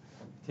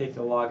 Take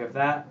the log of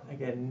that, I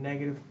get a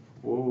negative,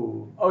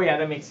 whoa. Oh yeah,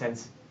 that makes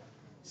sense.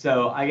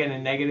 So I get a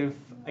negative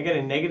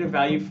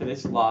value for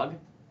this log.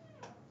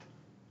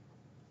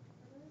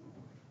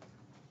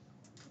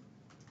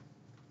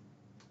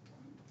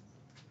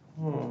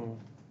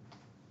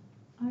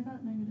 I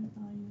got negative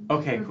values.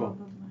 Okay, for cool.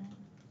 Both of mine.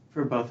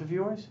 For both of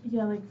yours?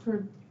 Yeah, like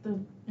for the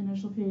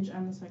initial page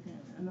and the second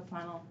and the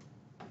final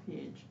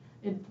page.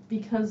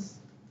 Because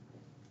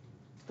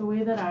the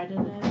way that I did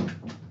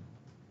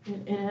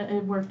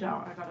it worked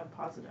out. I got a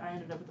positive. I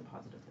ended up with a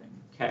positive thing.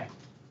 Okay.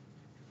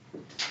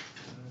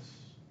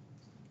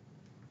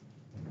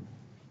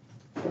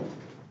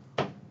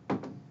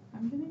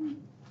 I'm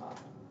getting.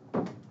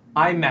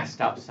 I messed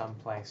up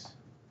someplace.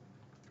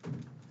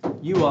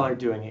 You all are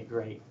doing it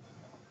great.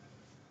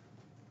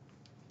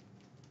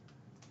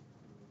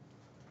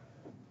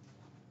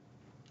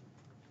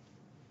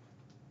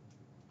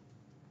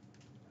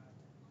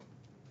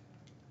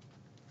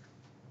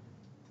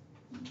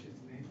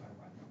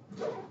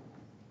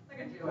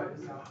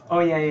 Oh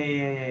yeah.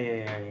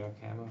 Okay,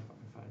 I'm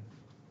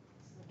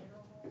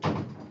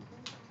fine.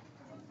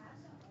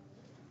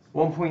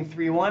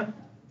 1.31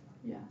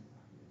 Yeah.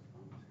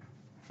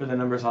 for the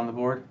numbers on the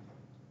board.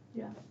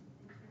 Yeah.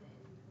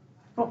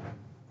 Cool.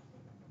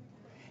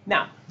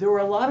 Now, there were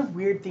a lot of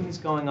weird things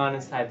going on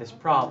inside this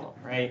problem,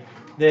 right?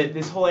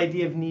 This whole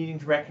idea of needing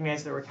to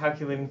recognize that we're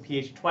calculating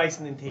pH twice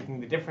and then taking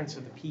the difference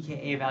so the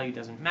pKa value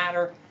doesn't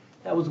matter.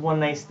 That was one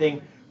nice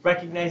thing.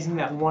 Recognizing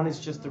that 1 is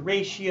just the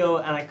ratio,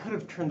 and I could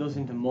have turned those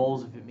into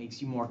moles if it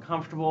makes you more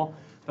comfortable,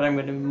 but I'm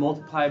going to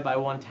multiply by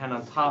 110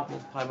 on top,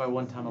 multiply by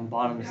 110 on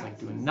bottom is like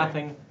doing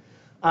nothing.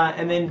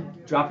 And then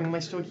dropping my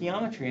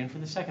stoichiometry in for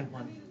the second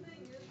one.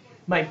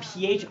 My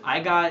pH, I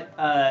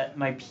got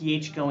my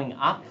pH going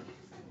up,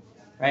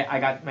 right?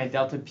 I got my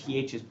delta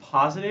pH is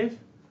positive,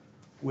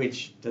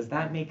 which, does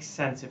that make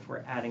sense if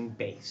we're adding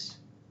base?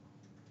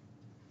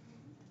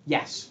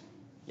 Yes.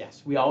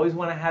 Yes, we always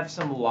want to have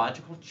some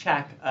logical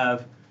check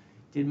of,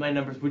 did my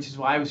numbers, which is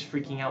why I was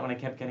freaking out when I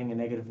kept getting a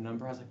negative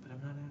number. I was like, but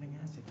I'm not adding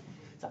acid.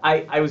 So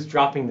I was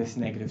dropping this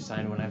negative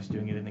sign when I was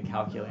doing it in the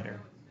calculator.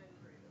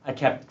 I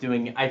kept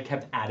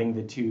adding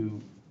the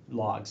two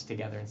logs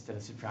together instead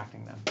of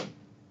subtracting them.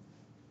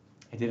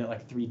 I did it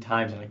like 3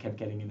 times and I kept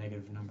getting a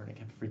negative number and it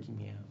kept freaking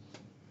me out.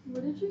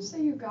 What did you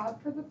say you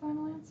got for the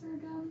final answer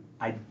again?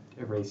 I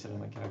erased it on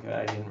my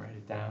calculator. I didn't write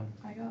it down.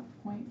 I got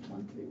 0.131.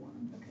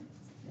 Okay.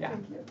 Yeah.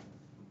 Thank you.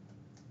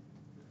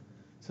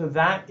 So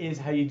that is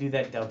how you do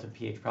that delta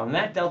pH problem.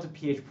 That delta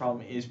pH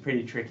problem is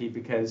pretty tricky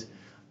because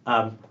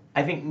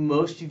I think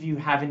most of you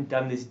haven't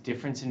done this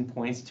difference in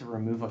points to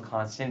remove a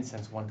constant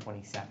since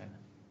 127.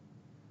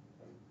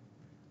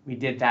 We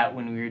did that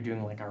when we were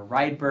doing like our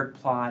Rydberg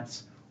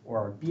plots or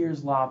our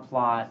Beer's law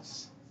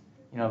plots.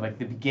 You know, like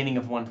the beginning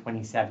of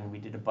 127, we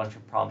did a bunch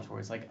of problems where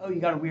it's like, oh, you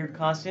got a weird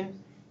constant?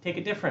 Take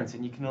a difference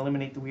and you can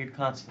eliminate the weird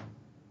constant.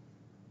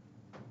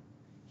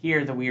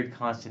 Here, the weird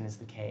constant is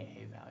the Ka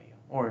value,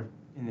 or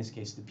in this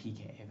case, the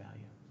pKa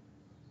value.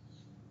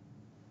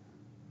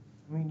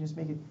 We can just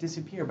make it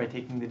disappear by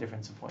taking the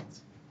difference of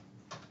points.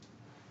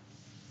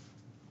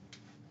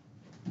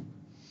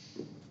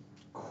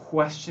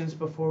 Questions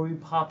before we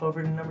pop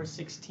over to number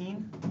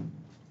 16?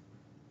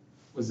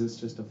 Was this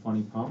just a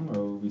funny problem,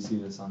 or will we see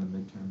this on the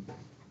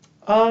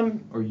midterm?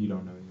 Or you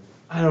don't know yet?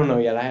 I don't know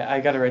yet. I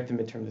got to write the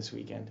midterm this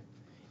weekend.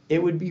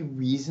 It would be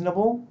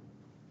reasonable.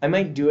 I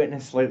might do it in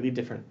a slightly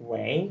different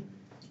way,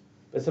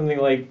 but something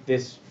like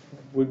this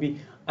would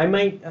be.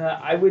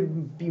 I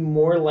would be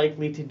more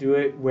likely to do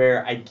it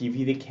where I give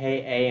you the Ka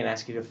and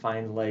ask you to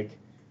find like.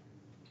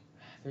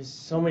 There's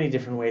so many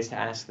different ways to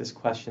ask this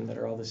question that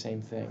are all the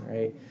same thing,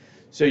 right?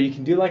 So you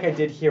can do like I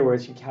did here, where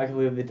you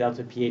calculate the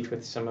delta pH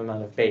with some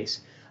amount of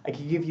base. I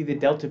could give you the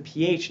delta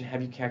pH and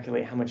have you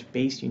calculate how much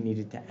base you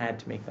needed to add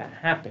to make that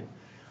happen.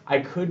 I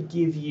could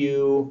give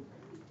you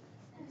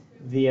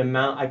the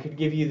amount, I could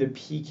give you the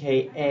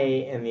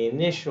pKa and the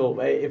initial,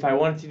 if I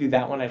wanted to do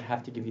that one, I'd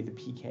have to give you the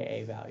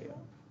pKa value.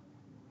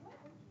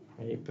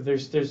 Right? But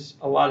there's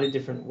a lot of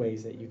different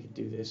ways that you could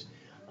do this.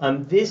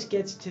 This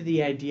gets to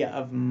the idea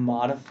of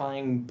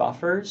modifying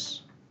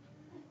buffers,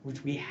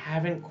 which we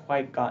haven't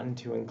quite gotten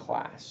to in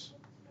class.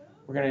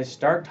 We're going to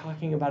start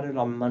talking about it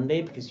on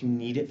Monday because you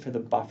need it for the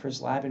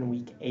buffers lab in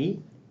week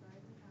 8.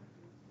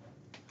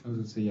 I was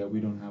gonna say, yeah,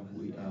 we don't have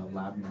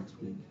lab next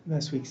week.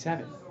 That's week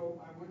 7.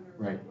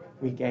 Right.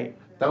 Week 8.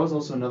 That was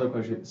also another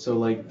question. So,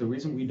 like, the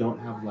reason we don't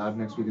have lab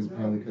next week is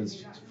apparently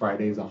because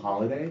Friday is a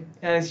holiday.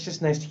 And it's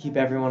just nice to keep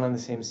everyone on the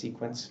same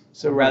sequence.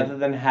 So rather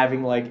than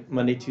having like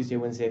Monday, Tuesday,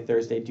 Wednesday,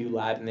 Thursday do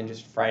lab and then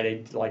just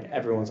Friday, like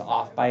everyone's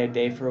off by a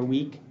day for a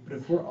week. But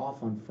if we're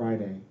off on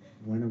Friday,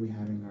 when are we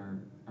having our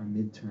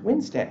midterm?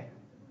 Wednesday.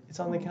 It's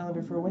on the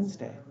calendar for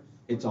Wednesday.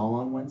 It's all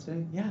on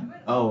Wednesday? Yeah.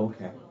 Oh,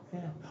 okay.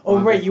 Yeah. Oh,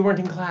 right, you weren't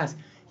in class.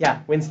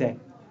 Yeah, Wednesday.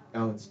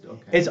 Oh, it's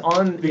okay. It's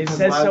on, Because it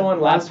says so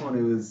on lab. last one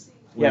it was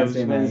Yeah, it was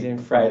Wednesday Wednesday night,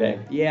 and Friday.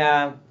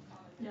 Yeah.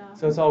 Yeah.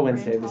 So it's all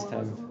Wednesday Grand this Hollow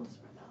was time. a little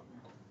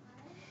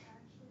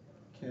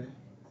spread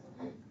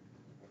out. Okay.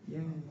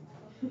 Yay.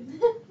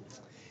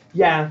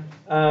 Yeah.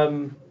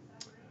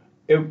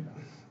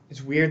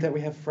 It's weird that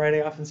we have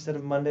Friday off instead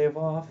of Monday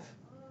off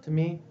to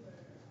me.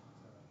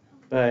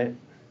 But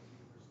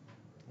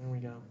there we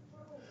go.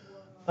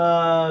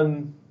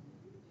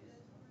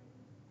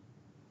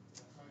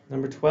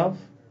 Number 12?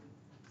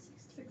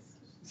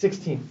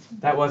 16.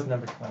 That was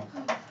number 12.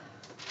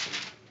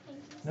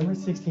 Number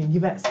 16. You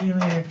bet. See you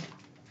later.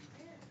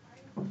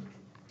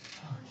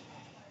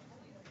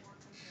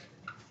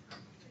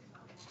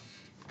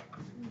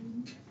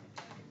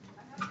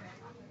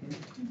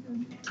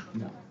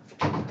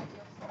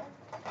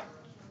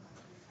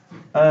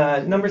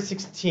 Number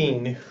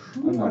 16. Who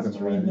I'm not wants to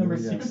gonna read write number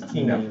it again.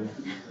 16? No.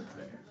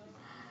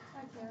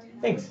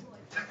 Thanks.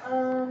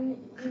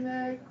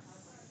 Emacs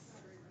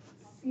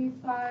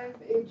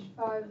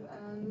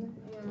C5H5N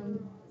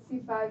and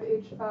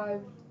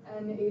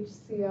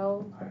C5H5NHCl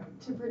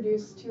to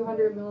produce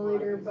 200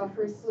 milliliter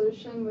buffer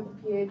solution with a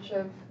pH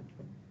of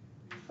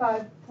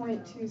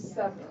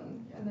 5.27,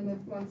 and then it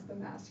wants the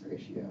mass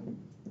ratio.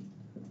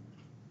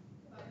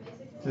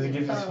 Does it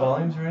give us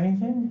volumes or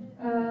anything?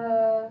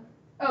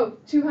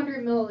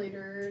 200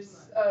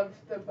 milliliters of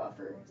the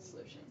buffer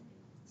solution.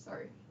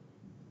 Sorry.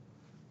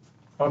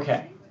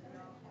 Okay.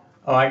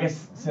 Oh, I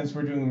guess since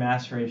we're doing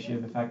mass ratio,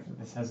 the fact that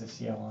this has a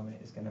CL on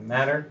it is going to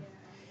matter.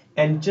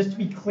 And just to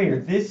be clear,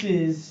 this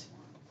is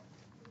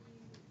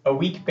a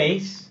weak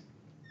base.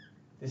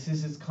 This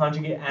is its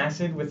conjugate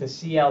acid with a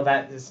CL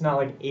that it's not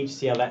like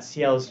HCl. That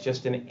CL is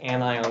just an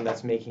anion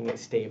that's making it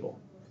stable.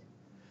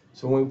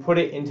 So when we put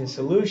it into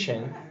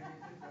solution,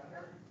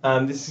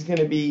 this is going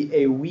to be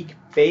a weak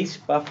base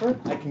buffer.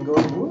 I can go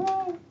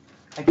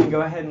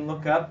ahead and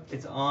look up.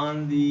 It's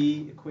on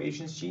the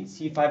equation sheet.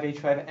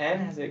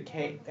 C5H5N has a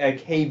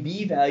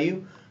Kb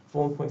value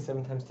of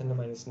 1.7 times 10 to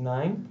minus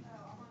 9.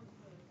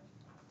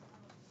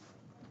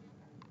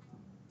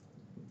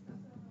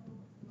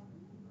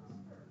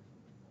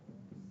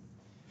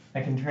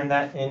 I can turn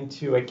that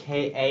into a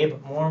Ka,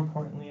 but more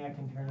importantly, I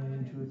can turn it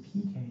into a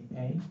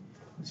pKa. I'm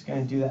just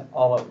going to do that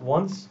all at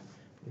once.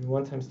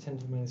 1 times 10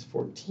 to the minus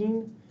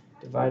 14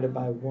 divided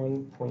by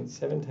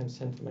 1.7 times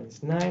 10 to the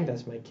minus 9.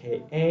 That's my Ka.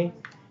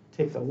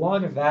 Take the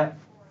log of that.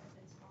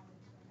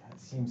 That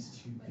seems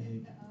too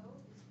big.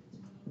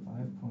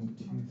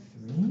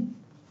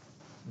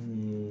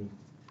 5.23.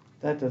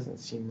 That doesn't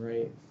seem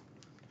right.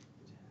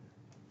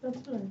 That's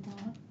what I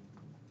thought.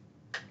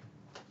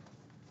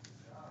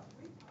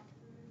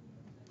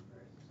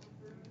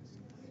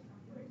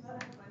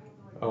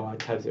 Oh, I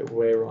typed it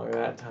way wrong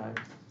that time.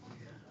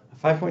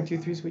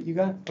 5.23 is what you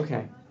got?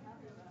 Okay.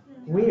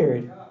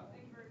 Weird.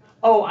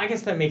 Oh, I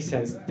guess that makes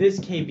sense. This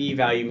Kb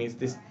value means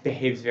this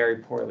behaves very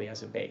poorly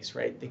as a base,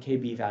 right? The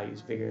Kb value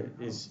is bigger,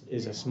 is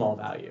a small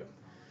value.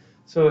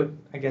 So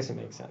I guess it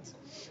makes sense.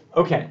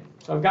 Okay,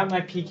 so I've got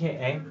my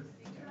pKa. I'm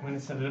going to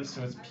set it up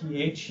so it's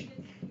pH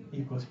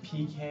equals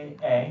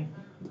pKa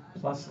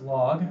plus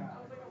log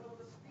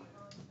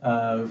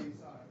of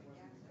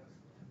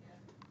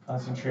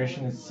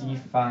concentration is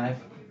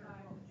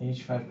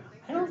C5H5.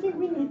 I don't think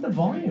we need the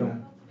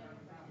volume.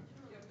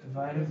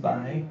 Divided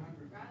by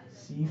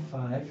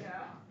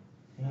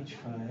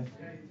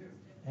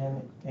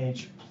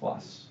C5H5NH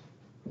plus.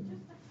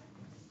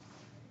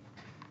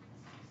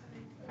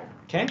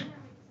 Okay?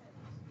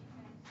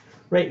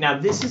 Right, now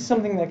this is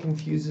something that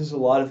confuses a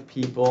lot of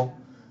people.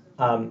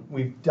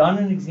 We've done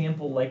an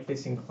example like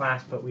this in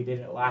class, but we did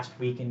it last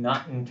week and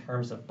not in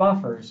terms of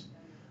buffers.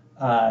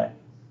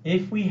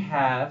 If we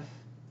have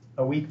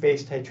a weak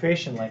base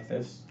titration like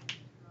this,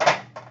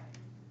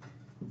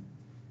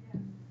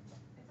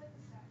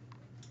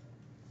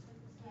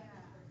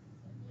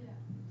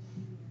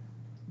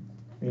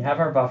 we have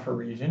our buffer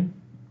region,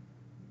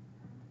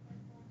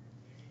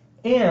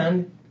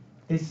 and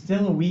it's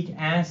still a weak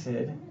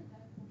acid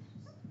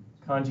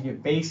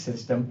conjugate base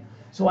system.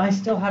 So I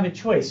still have a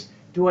choice.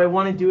 Do I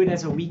want to do it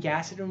as a weak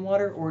acid in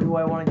water, or do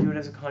I want to do it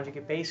as a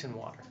conjugate base in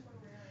water?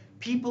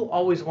 People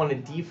always want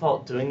to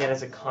default doing it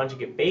as a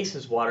conjugate base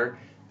as water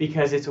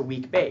because it's a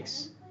weak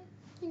base.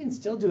 You can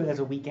still do it as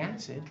a weak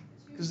acid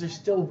because there's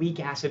still weak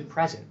acid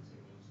present.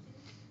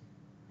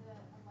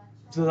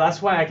 So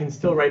that's why I can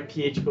still write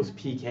pH equals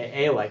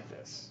pKa like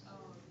this.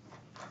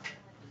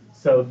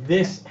 So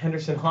this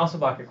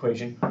Henderson-Hasselbalch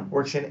equation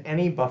works in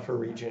any buffer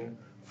region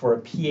for a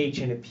pH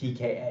and a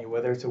pKa,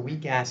 whether it's a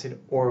weak acid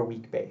or a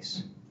weak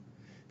base.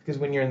 Because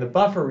when you're in the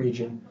buffer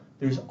region,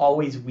 there's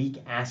always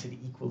weak acid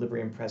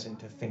equilibrium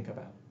present to think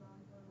about.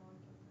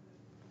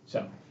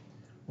 So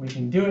we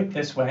can do it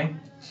this way.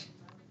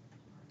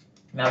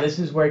 Now this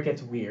is where it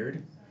gets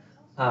weird.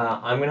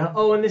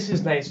 And this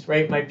is nice,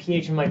 right? My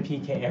pH and my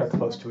pKa are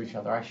close to each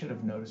other. I should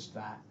have noticed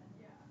that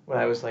when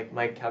I was like,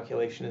 my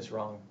calculation is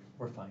wrong.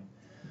 We're fine.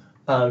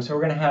 So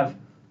we're going to have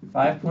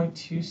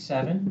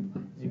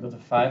 5.27 is equal to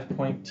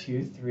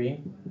 5.23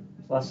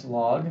 plus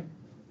log.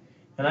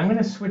 And I'm going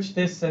to switch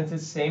this, since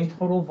it's same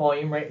total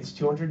volume, right? It's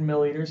 200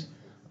 milliliters.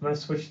 I'm going to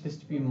switch this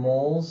to be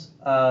moles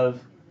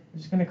of, I'm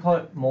just going to call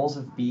it moles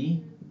of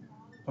B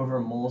over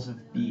moles of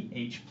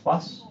BH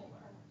plus,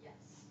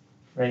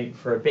 right?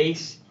 For a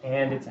base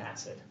and its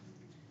acid.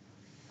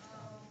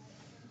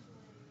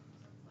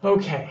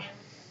 Okay.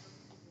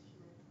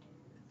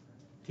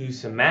 Do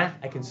some math.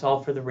 I can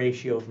solve for the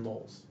ratio of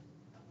moles.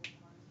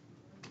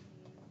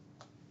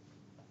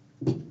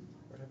 Where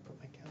did I put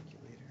my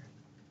calculator?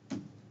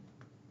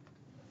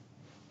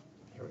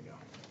 Here we go.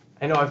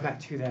 I know I've got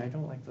two there. I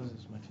don't like those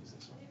as much as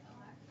this one.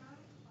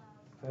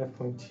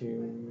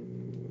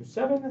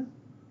 5.27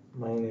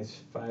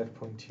 minus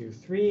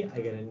 5.23. I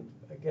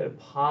get a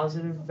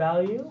positive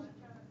value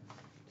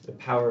to the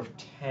power of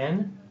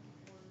 10.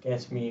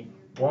 Gets me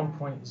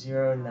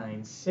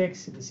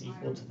 1.096 is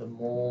equal to the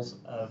moles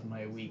of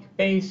my weak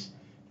base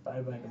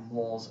divided by the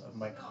moles of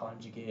my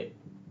conjugate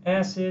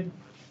acid.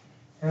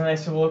 And then I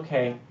said, well,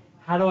 okay,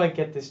 how do I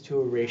get this to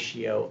a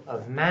ratio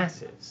of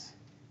masses?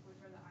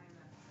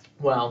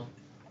 Well,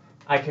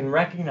 I can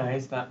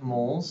recognize that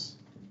moles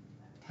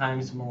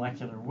times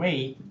molecular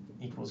weight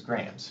equals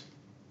grams.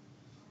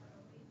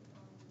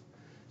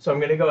 So I'm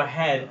going to go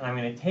ahead and I'm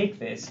going to take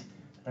this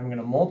and I'm going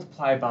to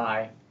multiply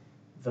by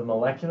the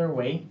molecular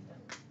weight.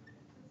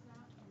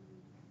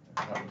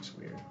 That looks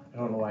weird. I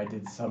don't know why I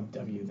did sub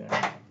W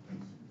there.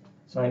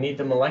 So I need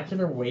the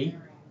molecular weight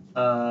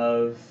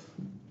of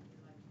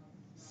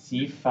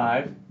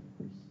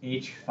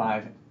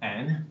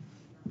C5H5N.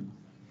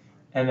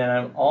 And then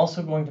I'm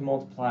also going to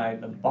multiply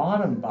the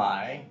bottom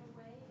by,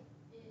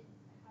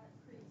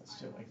 let's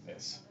do it like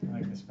this. I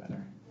like this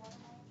better.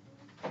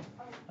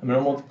 I'm going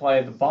to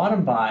multiply the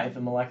bottom by the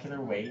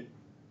molecular weight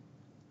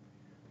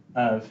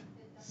of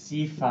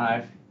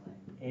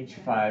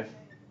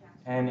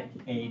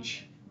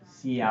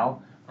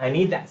C5H5NHCl. I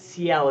need that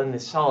Cl in the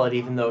solid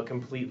even though it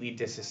completely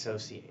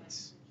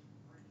disassociates.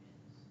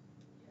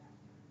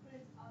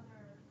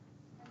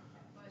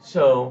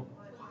 So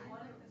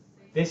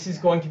this is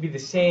going to be the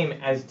same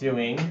as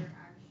doing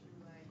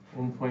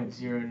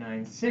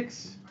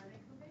 1.096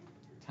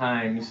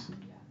 times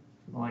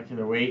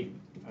molecular weight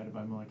divided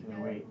by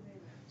molecular weight.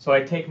 So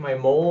I take my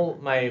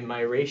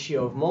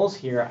ratio of moles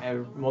here, I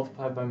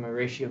multiply by my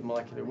ratio of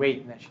molecular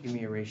weight, and that should give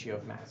me a ratio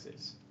of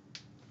masses.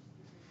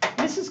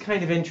 This is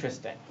kind of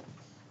interesting,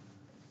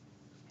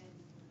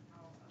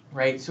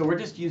 right? So we're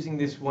just using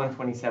this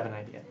 127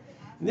 idea.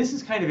 And this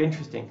is kind of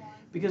interesting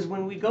because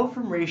when we go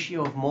from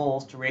ratio of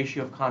moles to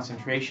ratio of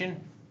concentration,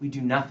 we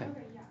do nothing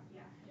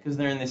because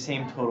they're in the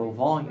same total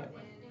volume.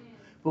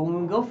 But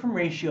when we go from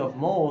ratio of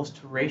moles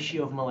to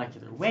ratio of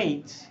molecular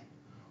weights,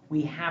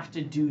 we have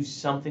to do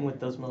something with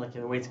those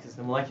molecular weights because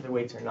the molecular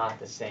weights are not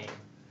the same.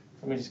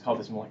 Let me just call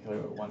this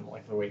molecular weight 1,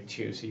 molecular weight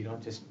 2, so you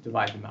don't just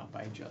divide them out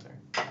by each other.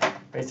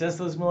 Right, since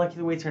those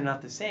molecular weights are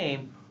not the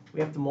same, we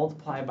have to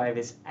multiply by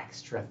this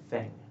extra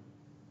thing.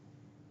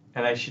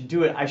 And I should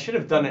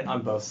have done it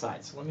on both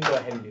sides. So let me go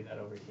ahead and do that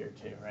over here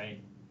too,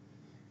 right?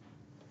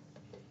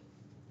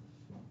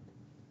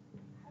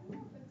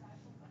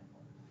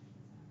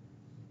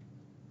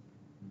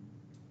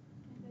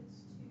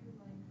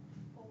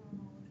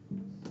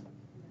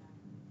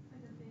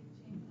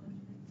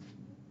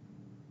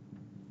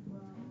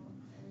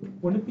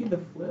 Wouldn't it be the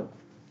flip?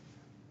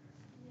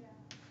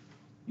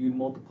 You'd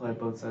multiply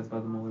both sides by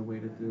the molar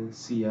weight of the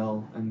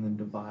Cl and then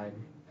divide,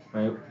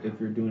 right? If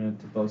you're doing it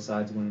to both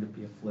sides, wouldn't it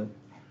be a flip?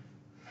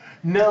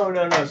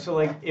 No. So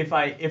like if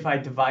I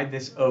divide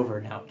this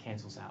over, now it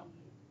cancels out.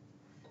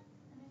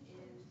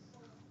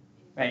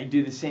 Right, you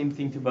do the same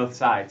thing to both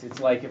sides.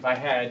 It's like if I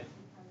had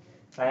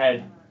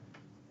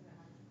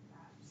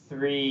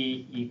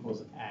 3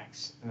 equals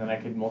x, and then I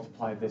could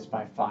multiply this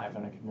by 5,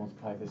 and I could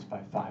multiply this by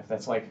 5.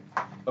 That's like...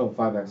 Oh,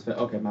 5x.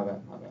 Okay, my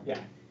bad. Yeah.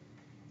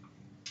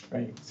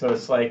 Right, so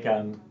it's like,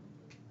 yeah.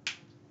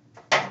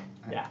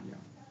 Yeah,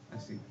 I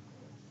see.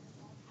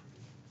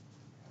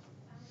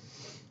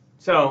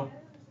 So,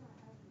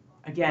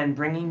 again,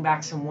 bringing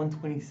back some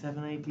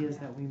 127 ideas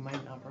that we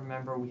might not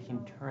remember, we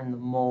can turn the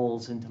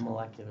moles into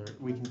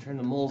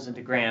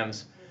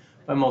grams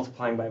by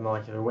multiplying by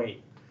molecular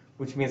weight,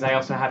 which means I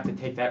also have to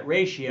take that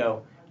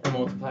ratio and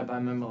multiply by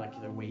my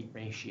molecular weight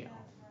ratio.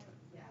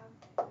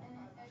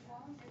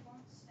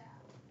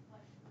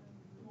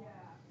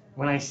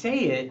 When I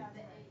say it,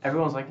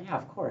 everyone's like, yeah,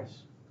 of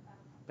course.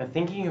 But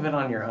thinking of it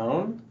on your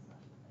own,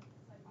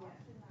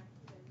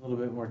 a little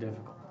bit more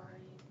difficult.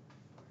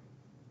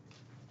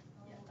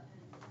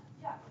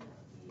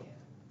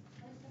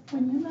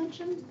 When you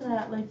mentioned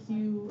that,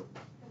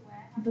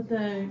 that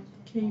the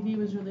KV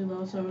was really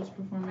low, so it was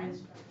performing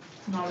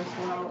not as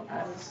well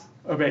as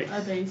a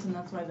base, and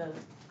that's why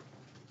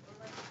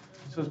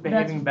so it's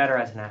behaving better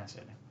as an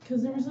acid.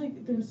 Because there was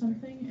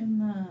something in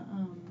the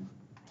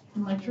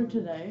in lecture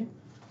today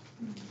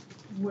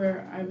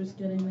where I was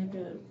getting like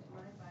a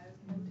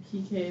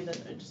PK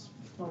that I just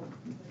felt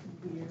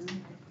weird.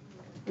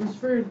 It was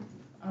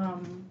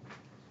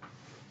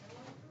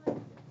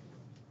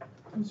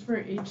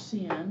for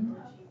HCN.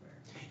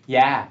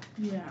 Yeah.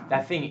 Yeah.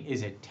 That thing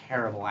is a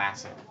terrible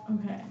acid.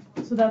 Okay.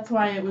 So that's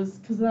why it was,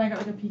 because then I got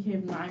like a PK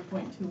of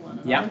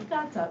 9.21. Yep. Like,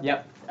 that's up.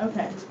 Yep.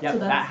 Okay. Yep. So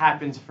that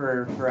happens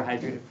for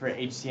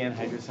HCN,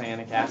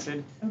 hydrocyanic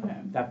acid. Okay.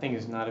 That thing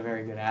is not a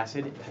very good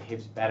acid. It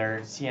behaves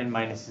better. CN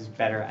minus is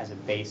better as a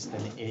base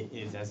than it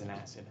is as an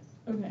acid.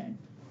 Okay.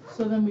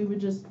 So then we would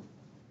just,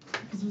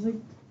 because it was like,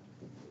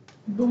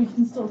 but we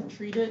can still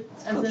treat it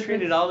as Still if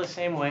treat it all the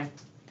same way.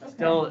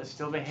 Okay. It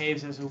still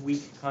behaves as a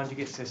weak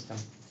conjugate system.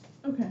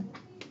 Okay.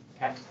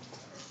 Okay.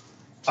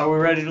 Are we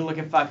ready to look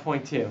at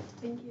 5.2? Thank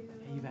you.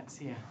 Yeah, you bet.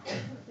 See ya.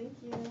 Thank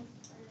you.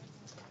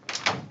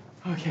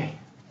 Okay.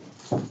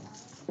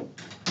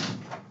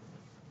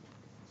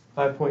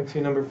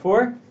 5.2 number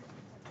 4.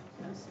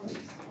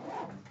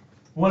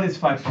 What is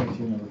 5.2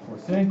 number 4?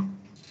 Say.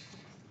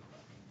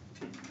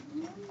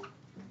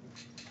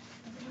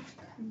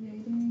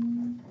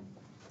 Creating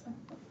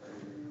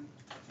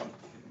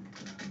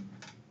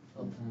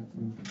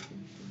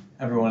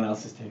Everyone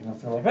else is taking off.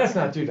 They're like, that's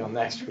not due till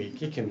next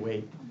week. It can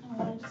wait.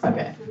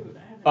 Okay.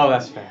 Oh,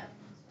 that's fair.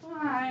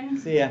 Bye.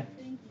 See ya.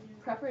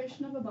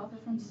 Preparation of a buffer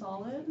from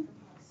solid.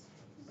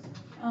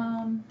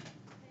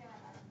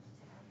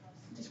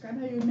 Describe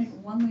how you would make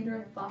 1 liter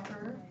of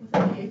buffer with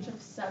a pH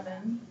of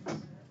 7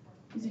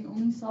 using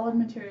only solid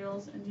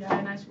materials and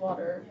deionized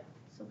water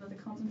so that the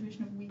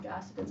concentration of weak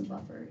acid in the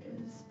buffer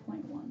is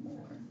 0.1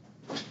 molar.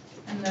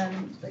 And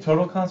then The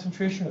total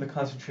concentration or the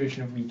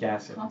concentration of weak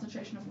acid?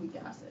 Concentration of weak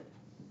acid.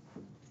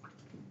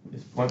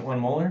 Is 0.1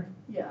 molar?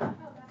 Yeah.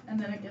 And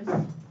then it gives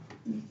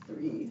me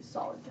 3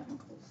 solid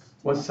chemicals.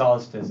 What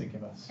solids does it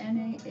give us?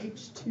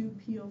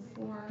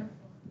 NaH2PO4,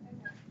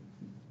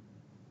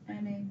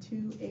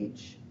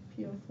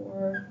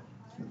 Na2HPO4,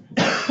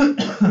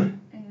 and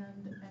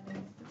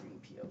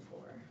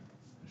Na3PO4.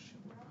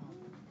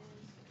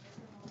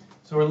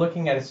 So we're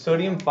looking at a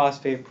sodium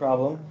phosphate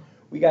problem.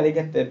 We got to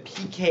get the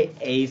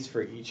pKa's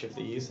for each of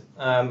these.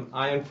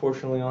 I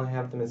unfortunately only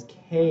have them as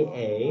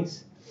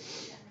Ka's.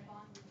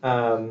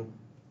 Problem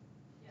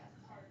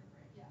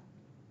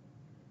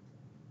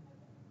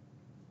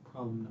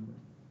number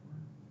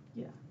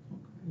 4.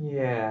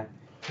 Yeah.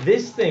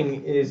 This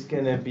thing is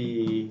going to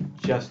be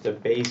just a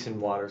base in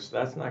water, so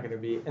that's not going to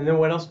be... And then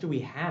what else do we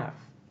have?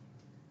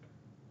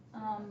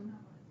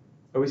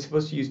 Are we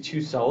supposed to use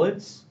 2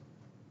 solids?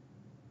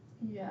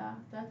 Yeah,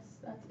 that's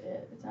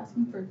it. It's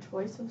asking for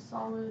choice of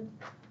solid,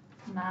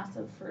 mass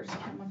of first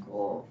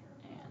chemical,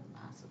 and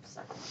mass of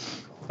second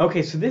chemical.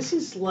 Okay, so this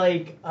is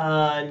like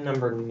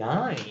number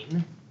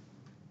 9.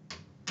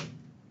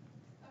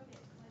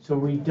 So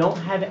we don't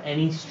have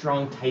any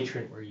strong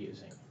titrant we're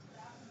using.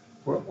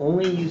 We're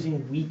only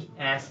using weak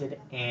acid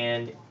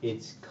and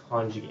its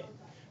conjugate.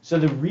 So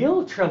the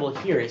real trouble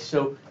here is,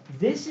 so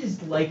this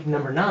is like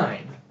number 9.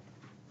 I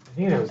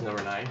think that was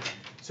number 9.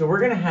 So we're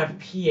going to have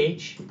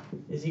pH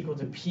is equal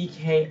to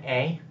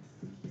pKa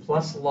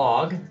plus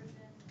log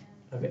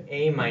of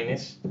A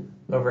minus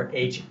over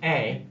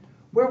HA,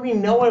 where we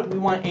know what we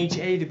want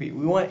HA to be.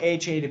 We want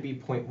HA to be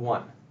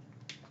 0.1.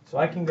 So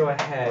I can go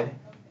ahead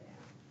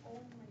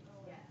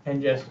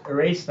and just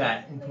erase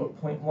that and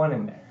put 0.1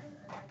 in there.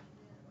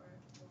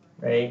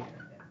 Right?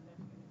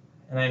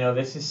 And I know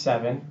this is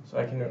 7, so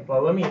I can,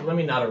 well, let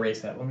me not erase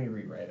that. Let me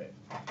rewrite it.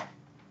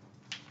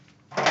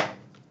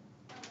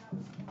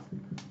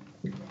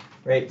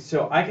 Right,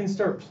 so I can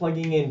start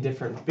plugging in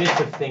different bits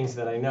of things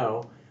that I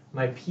know.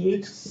 My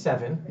pH is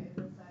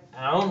 7.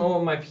 I don't know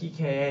what my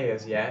pKa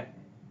is yet.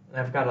 And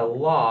I've got a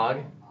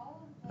log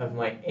of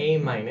my A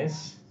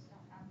minus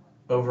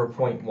over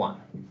 0.1.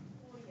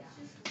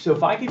 So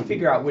if I could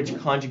figure out which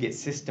conjugate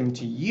system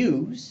to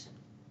use,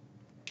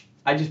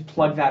 I just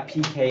plug that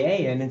pKa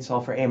in and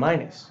solve for A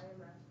minus.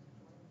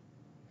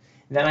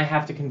 Then I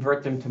have to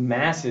convert them to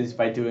masses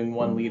by doing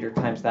 1 liter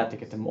times that to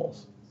get to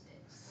moles.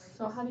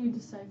 So how do you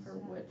decipher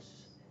which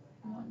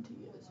one to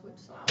use, which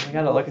solid? I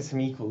gotta look at some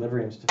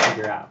equilibriums to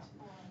figure out.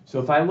 So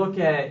if I look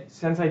at,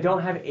 since I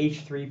don't have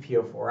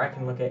H3PO4, I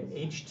can look at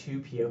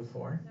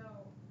H2PO4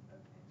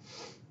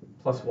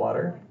 plus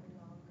water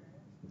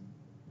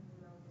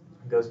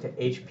goes to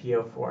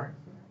HPO4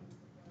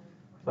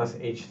 plus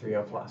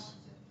H3O plus.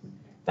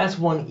 That's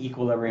one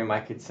equilibrium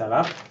I could set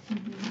up.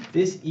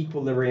 This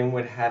equilibrium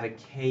would have a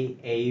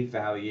Ka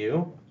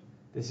value.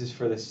 This is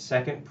for the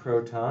second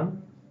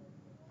proton.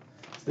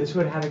 So this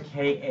would have a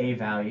Ka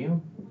value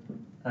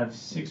of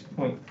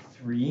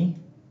 6.3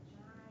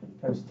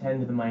 times 10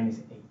 to the minus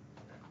 8.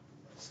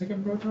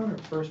 Second proton or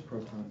first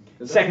proton? 'Cause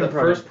that's Second the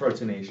proton. first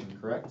protonation,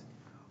 correct?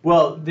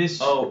 Well,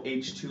 this. Oh,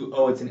 H2.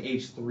 Oh, it's an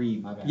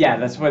H3. My bad. Yeah,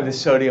 that's why the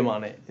sodium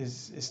on it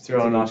is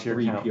throwing an off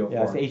your count. H3PO4.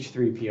 Yeah, it's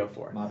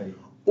H3PO4. My bad.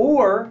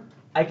 Or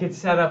I could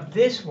set up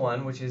this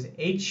one, which is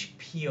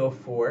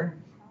HPO4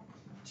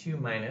 2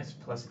 minus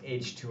plus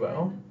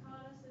H2O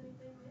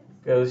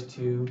goes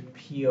to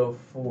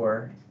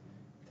PO4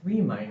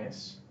 3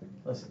 minus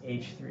plus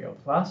H3O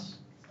plus.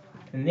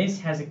 And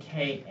this has a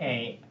Ka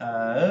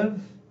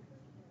of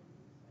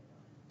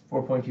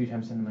 4.2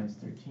 times 10 to the minus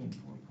 13.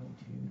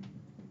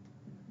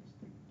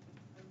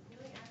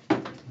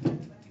 4.2.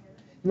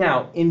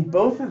 Now, in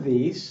both of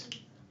these,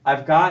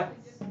 I've got,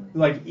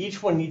 like,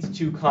 each one needs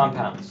two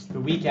compounds. The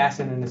weak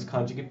acid and its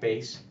conjugate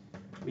base,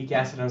 weak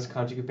acid and its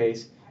conjugate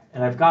base,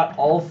 and I've got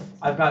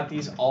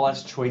these all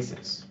as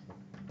choices.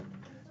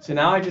 So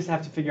now I just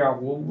have to figure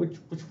out, well, which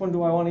one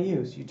do I want to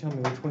use? You tell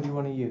me, which one do you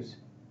want to use?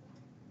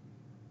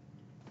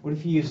 What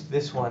if you used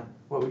this one?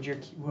 What would your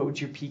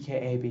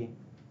pKa be?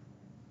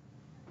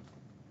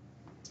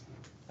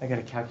 I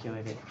gotta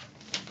calculate it.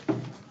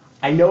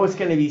 I know it's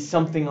gonna be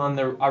something on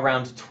the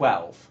around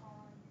 12.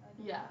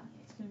 Yeah,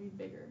 it's gonna be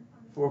bigger.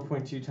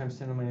 4.2 times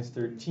 10 to the minus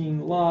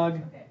 13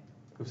 log.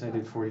 Oops, I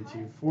did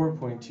 42.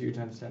 4.2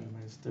 times 10 to the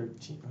minus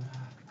 13.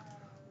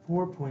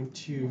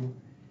 4.2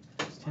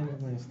 times 10 to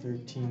the minus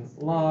 13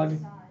 log.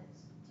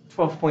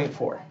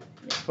 12.4.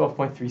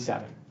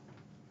 12.37.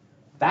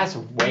 That's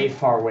way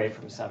far away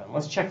from 7.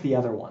 Let's check the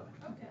other one.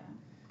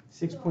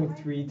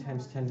 6.3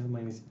 times 10 to the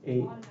minus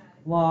 8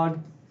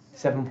 log.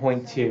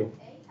 7.2.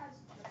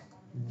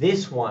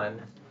 This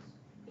one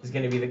is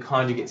going to be the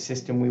conjugate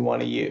system we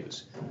want to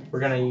use. We're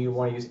going to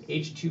want to use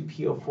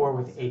H2PO4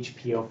 with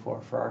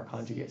HPO4 for our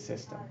conjugate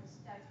system.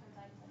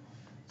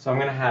 So I'm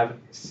going to have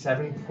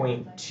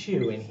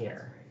 7.2 in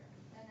here.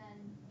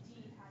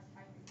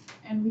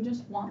 And we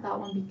just want that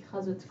one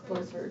because it's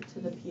closer to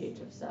the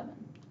pH of 7.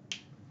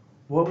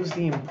 What was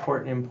the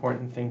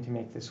important thing to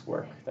make this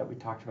work that we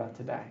talked about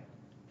today?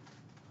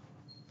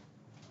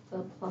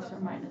 The plus or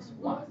minus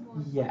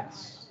 1.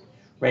 Yes.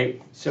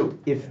 Right? So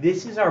if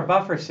this is our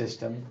buffer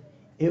system,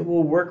 it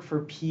will work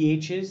for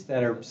pHs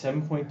that are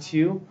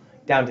 7.2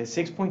 down to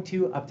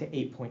 6.2 up to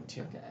 8.2.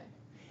 Okay.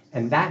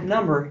 And that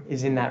number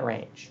is in that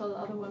range. So the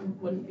other one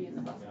wouldn't be in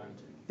the buffer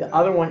region. The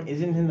other one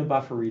isn't in the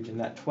buffer region.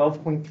 That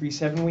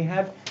 12.37 we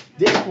have.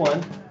 This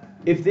one,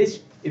 if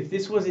this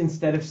was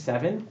instead of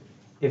 7,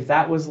 if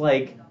that was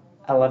like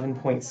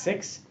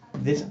 11.6,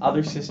 this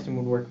other system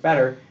would work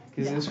better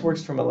because this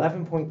works from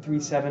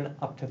 11.37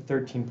 up to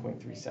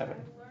 13.37.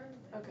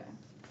 Okay.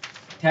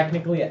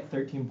 Technically at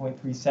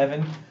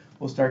 13.37,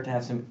 we'll start to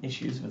have some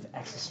issues with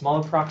extra small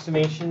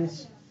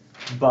approximations,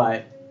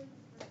 but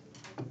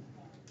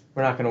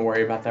we're not going to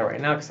worry about that right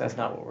now because that's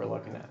not what we're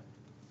looking at.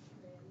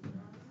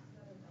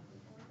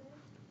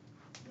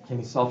 Can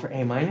you solve for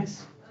A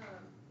minus?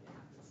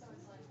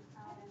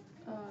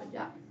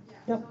 Yeah.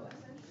 Yep.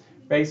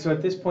 Right, so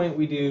at this point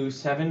we do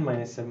 7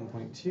 minus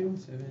 7.2,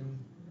 7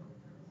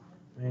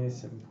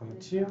 minus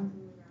 7.2 to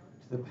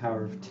the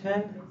power of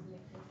 10,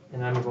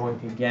 and I'm going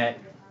to get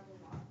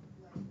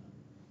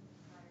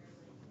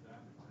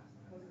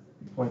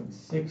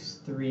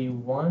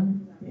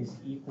 0.631 is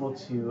equal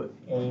to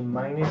A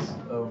minus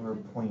over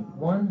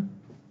 0.1.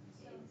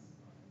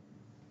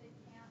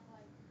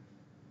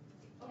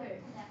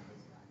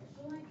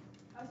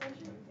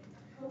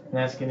 And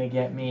that's going to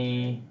get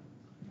me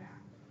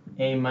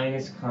A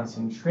minus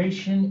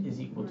concentration is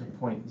equal to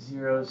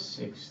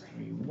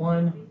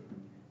 0.0631.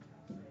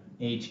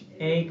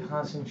 HA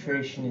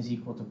concentration is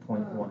equal to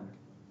 0.1.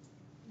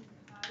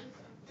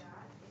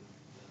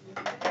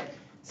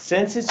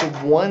 Since it's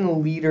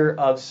 1 liter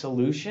of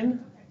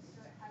solution,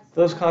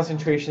 those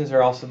concentrations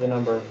are also the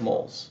number of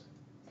moles.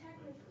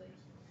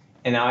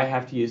 And now I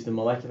have to use the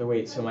molecular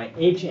weight. So my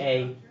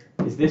HA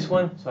is this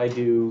one, so I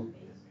do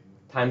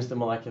times the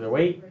molecular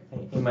weight.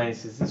 And A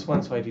minus is this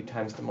one, so I do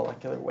times the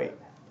molecular weight.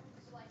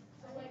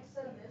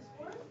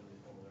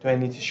 Do I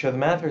need to show the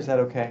math, or is that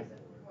okay?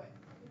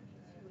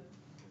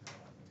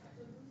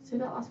 Say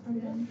that last part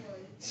again.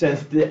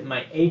 Since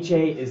my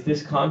HA is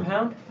this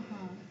compound,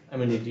 I'm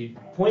going to do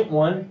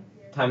 0.1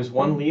 times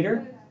 1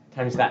 liter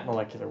times that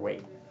molecular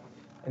weight.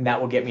 And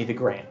that will get me the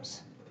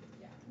grams.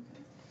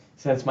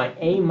 Since my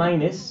A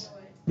minus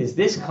is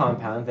this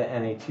compound, the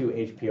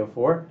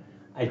Na2HPO4,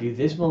 I do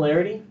this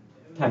molarity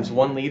times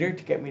 1 liter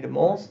to get me to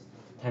moles,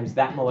 times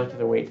that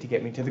molecular weight to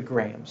get me to the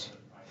grams.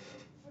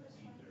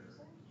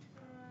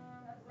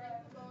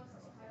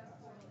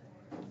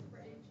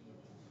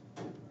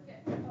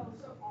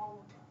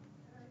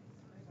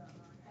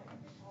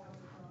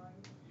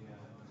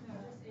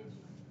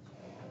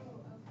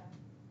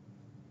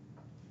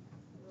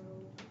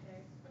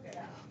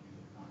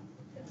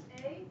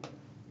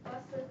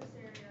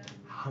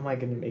 am I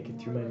going to make it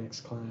through my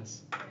next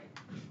class?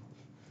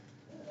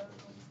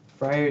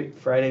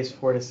 Fridays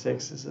 4 to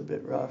 6 is a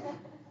bit rough.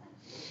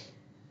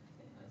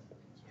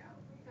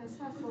 I just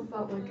have to flip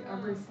out like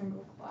every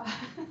single class.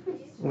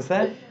 What's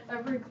that?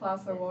 Every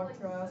class I walk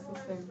through, I ask the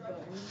same thing.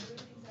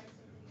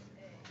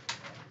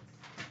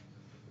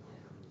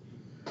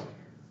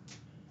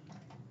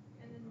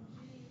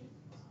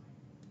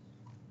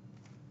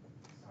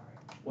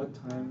 What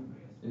time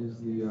is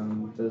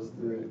does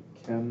the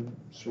chem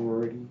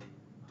sorority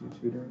do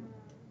tutoring?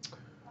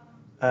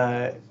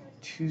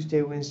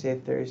 Tuesday, Wednesday,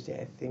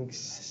 Thursday, I think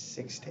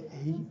 6 to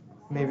 8.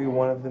 Maybe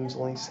one of them's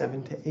only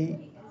 7 to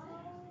 8.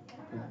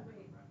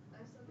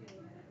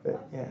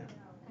 But yeah.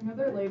 I know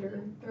they're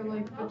later. They're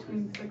like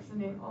between 6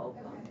 and 8, all of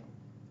them.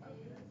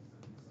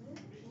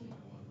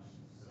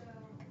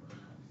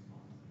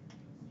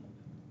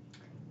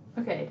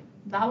 Okay,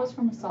 that was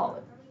from a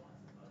solid.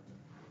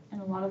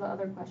 And a lot of the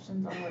other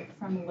questions are like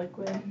from a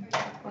liquid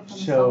or from a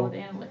solid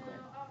and a liquid.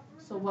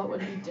 So what would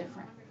be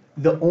different?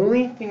 The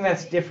only thing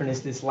that's different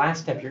is this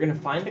last step. You're going to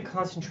find the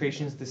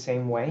concentrations the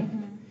same way,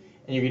 and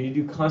you're going to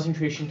do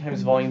concentration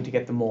times volume to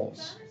get the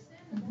moles.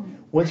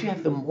 Once you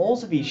have the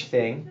moles of each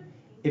thing,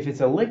 if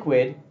it's a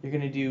liquid, you're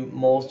going to do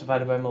moles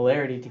divided by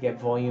molarity to get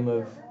volume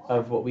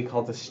of what we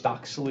call the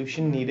stock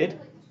solution needed.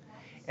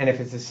 And if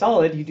it's a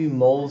solid, you do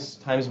moles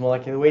times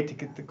molecular weight to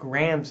get the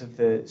grams of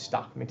the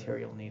stock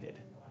material needed.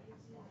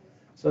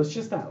 So it's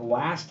just that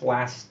last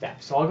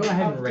step. So I'll go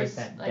ahead and write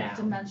that down. Like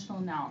dimensional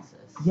analysis.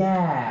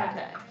 Yeah.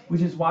 Okay.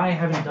 Which is why I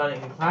haven't done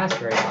it in class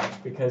very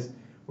much, because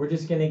we're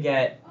just going to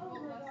get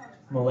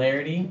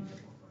molarity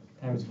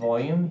times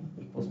volume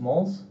equals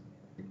moles.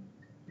 And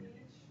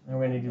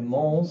we're going to do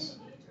moles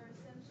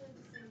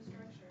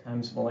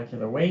times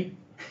molecular weight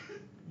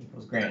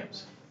equals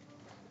grams.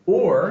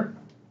 Or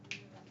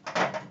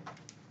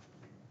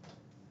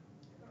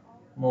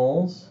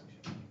moles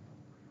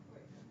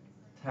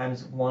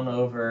times 1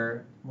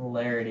 over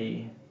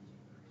molarity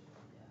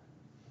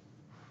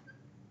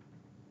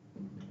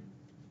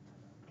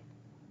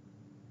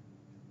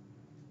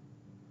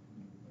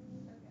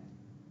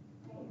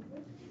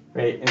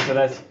right, and so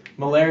that's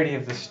molarity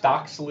of the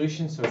stock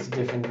solution, so it's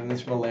different than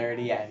this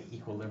molarity at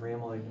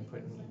equilibrium. I'll even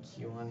put an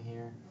EQ on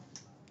here.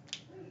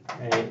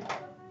 Right,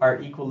 our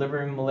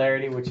equilibrium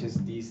molarity, which is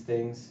these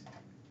things.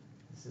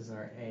 This is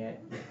our A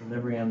at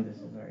equilibrium, this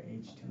is our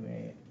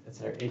H2A,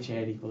 that's our HA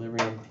at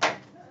equilibrium.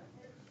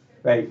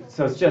 Right,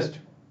 so it's just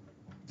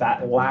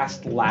that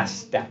last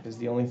step is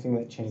the only thing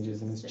that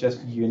changes, and it's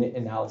just unit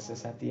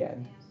analysis at the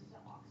end.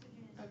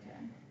 Okay.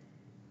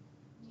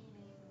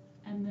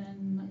 And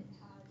then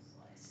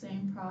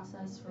same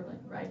process for like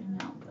writing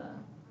out the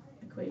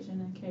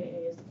equation and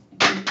KAs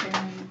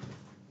and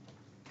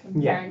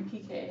comparing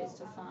PKAs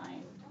to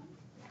find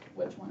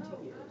which one to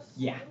use.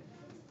 Yeah.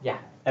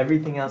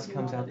 Everything else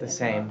comes out the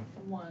same.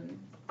 One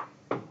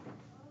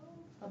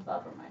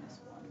above or minus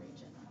 1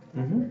 region.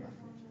 Okay. Mm-hmm.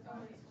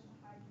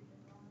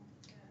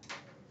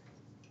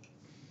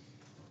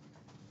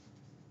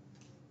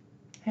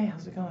 Hey,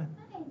 how's it going?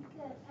 Hi,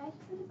 good. I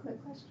just had a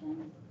quick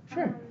question.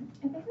 Sure.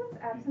 I think it was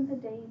absent the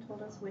day you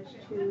told us which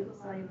 2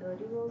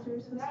 solubility rules we were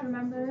supposed to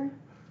remember.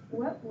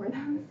 What were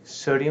those?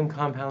 Sodium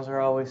compounds are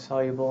always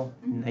soluble.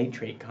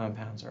 Nitrate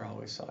compounds are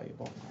always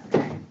soluble.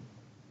 Okay.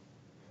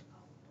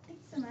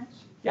 Thanks so much.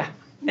 Yeah,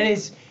 and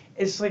it's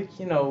like,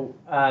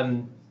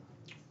 one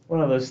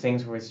of those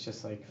things where it's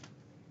just like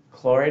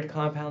chloride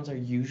compounds are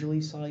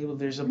usually soluble.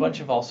 There's a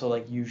bunch of also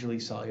like usually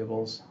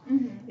solubles.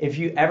 If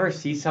you ever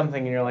see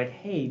something and you're like,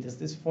 hey, does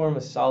this form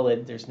a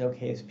solid? There's no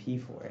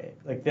KSP for it.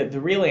 Like the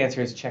real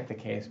answer is check the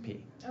KSP.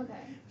 Okay.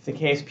 If the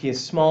KSP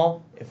is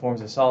small, it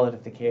forms a solid.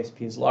 If the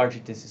KSP is large,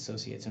 it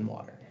disassociates in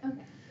water.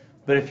 Okay.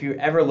 But if you're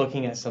ever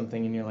looking at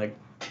something and you're like,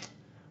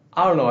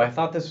 I don't know, I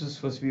thought this was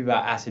supposed to be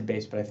about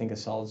acid-base, but I think a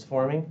solid's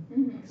forming,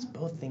 because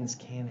both things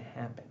can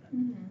happen.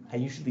 I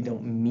usually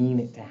don't mean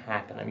it to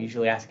happen. I'm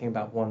usually asking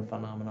about one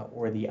phenomena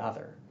or the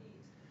other.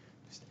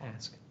 Just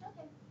ask.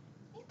 Okay.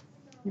 Thanks.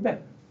 You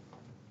bet.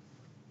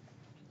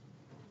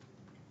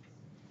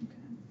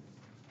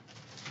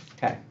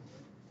 Okay.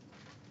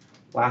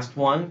 Last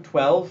one,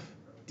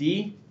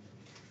 12D.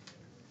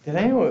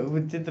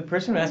 Did the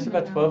person who asked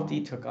about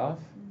 12D took off?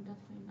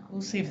 Definitely not.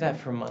 We'll save that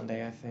for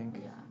Monday, I think.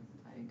 Yeah,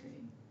 I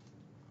agree.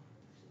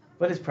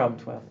 What is problem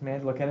 12? May I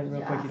look at it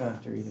real quick? Yeah. You don't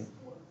have to read it.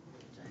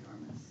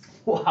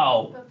 Ginormous.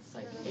 Wow. That's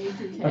like A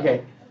through K.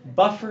 Okay.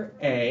 Buffer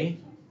A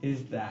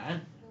is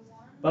that.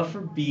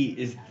 Buffer B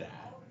is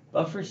that.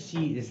 Buffer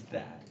C is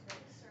that.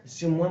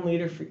 Assume 1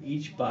 liter for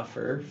each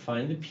buffer.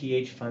 Find the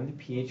pH, find the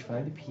pH,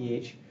 find the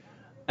pH.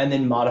 And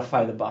then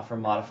modify the buffer,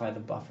 modify the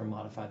buffer,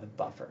 modify the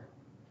buffer.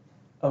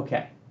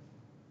 Okay.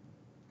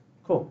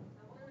 Cool.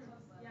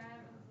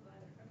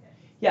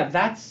 Yeah,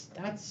 that's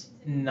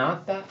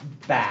not that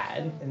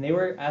bad. And they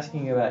were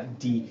asking about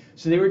D.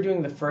 So they were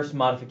doing the first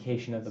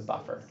modification of the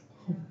buffer.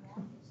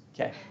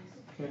 Okay.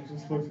 I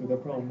just looked at the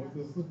problem.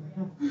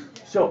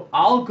 So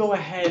I'll go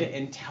ahead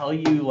and tell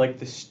you like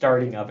the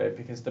starting of it,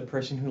 because the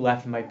person who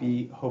left might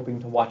be hoping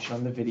to watch it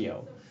on the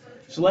video.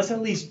 So let's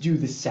at least do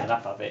the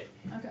setup of it.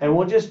 Okay. And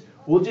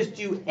We'll just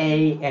do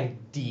A and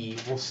D.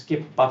 We'll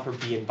skip buffer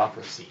B and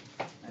buffer C.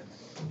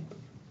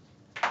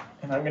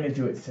 And I'm gonna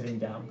do it sitting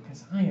down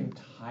because I am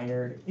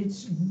tired. It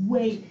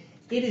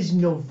is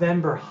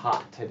November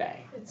hot today.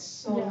 It's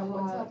so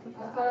hot. I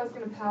thought I was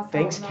gonna pass out.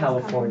 Thanks, when I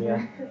was coming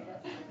California. here.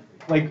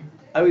 Like,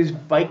 I was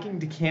biking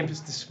to campus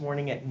this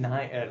morning at 8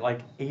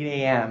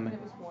 a.m. And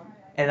it was warm.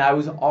 and I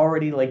was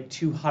already like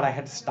too hot. I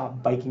had to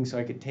stop biking so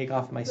I could take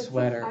off my That's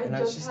sweater. I And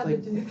I was just just had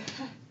like, to do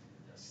that.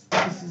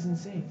 this is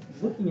insane.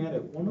 Looking at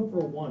it,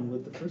 1/1,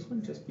 would the first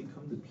one just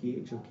become the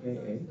pH of Ka?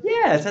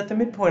 Yeah, it's at the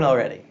midpoint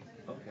already.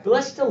 Okay. But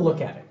let's still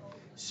look at it.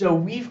 So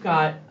we've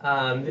got,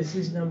 this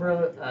is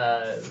number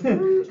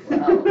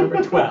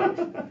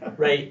 12,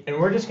 right? And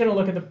we're just going to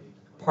look at the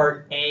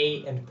part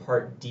A and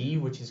part D,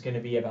 which is going to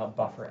be about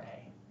buffer A,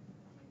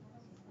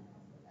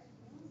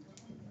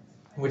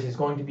 which is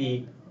going to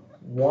be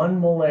 1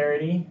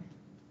 molarity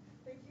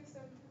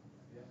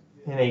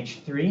in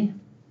H3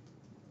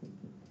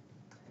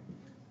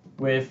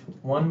 with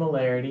 1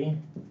 molarity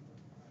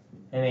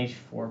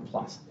NH4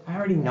 plus. I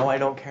already know I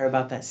don't care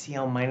about that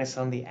Cl minus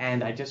on the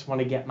end. I just want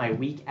to get my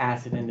weak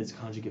acid and its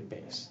conjugate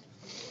base.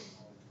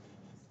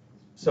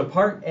 So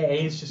part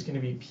A is just going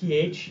to be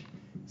pH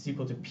is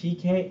equal to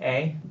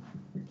pKa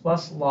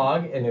plus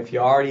log. And if you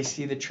already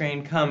see the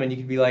train coming, you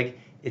could be like,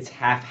 it's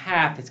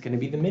half-half. It's going to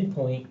be the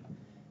midpoint.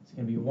 It's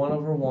going to be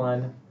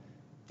 1/1.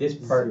 This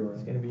part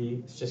is going to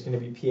be, it's just going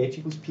to be pH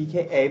equals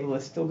pKa. But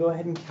let's still go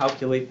ahead and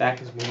calculate that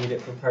because we need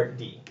it for part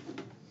D.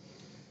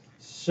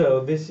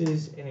 So this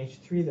is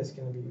NH3, that's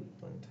going to be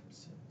 1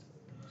 times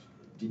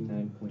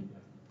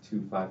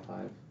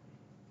 9.255.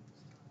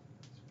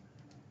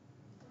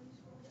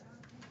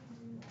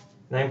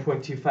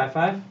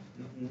 9.255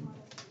 Mm-hmm.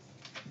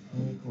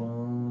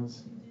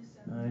 equals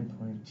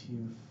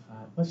 9.25.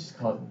 Let's just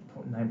call it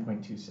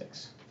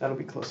 9.26. That'll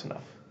be close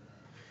enough.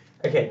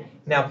 Okay,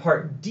 now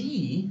part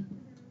D,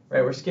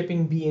 right, we're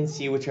skipping B and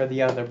C, which are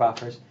the other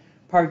buffers.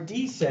 Part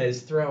D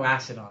says throw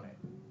acid on it.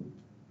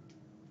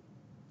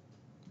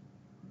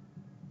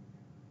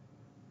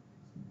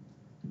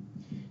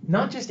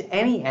 Not just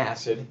any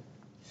acid,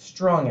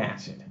 strong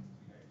acid.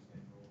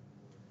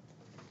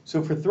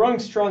 So for throwing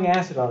strong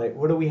acid on it,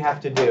 what do we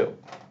have to do?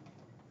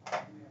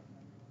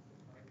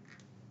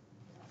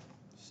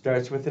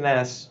 Starts with an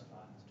S.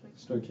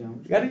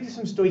 Stoichiometry. We got to do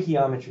some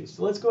stoichiometry.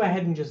 So let's go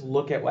ahead and just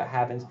look at what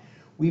happens.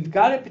 We've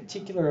got a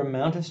particular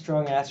amount of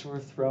strong acid we're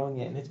throwing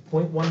in. It's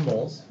 0.1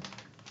 moles.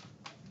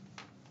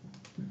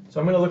 So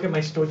I'm going to look at my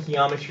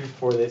stoichiometry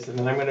for this, and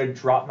then I'm going to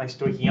drop my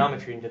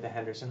stoichiometry into the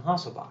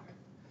Henderson-Hasselbalch.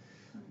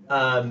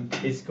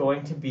 It's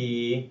going to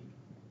be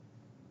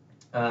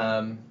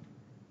NH3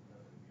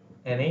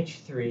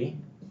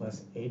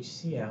 plus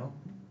HCl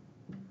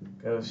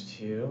goes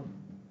to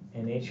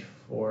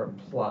NH4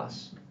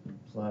 plus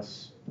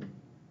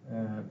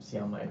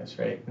Cl minus,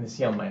 right? And the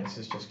Cl minus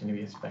is just going to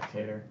be a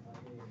spectator.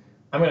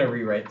 I'm going to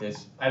rewrite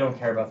this. I don't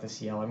care about the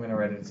Cl. I'm going to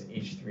write it as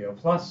H3O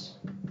plus,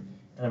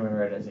 and I'm going to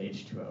write it as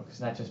H2O because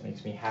that just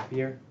makes me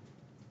happier.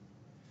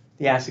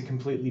 The acid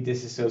completely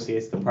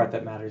disassociates. The part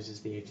that matters is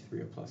the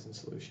H3O plus in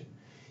solution.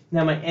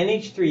 Now my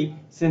NH3,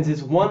 since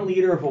it's 1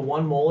 liter of a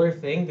 1 molar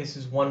thing, this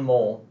is 1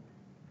 mole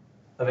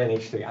of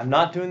NH3. I'm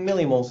not doing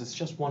millimoles, it's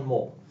just 1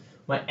 mole.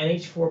 My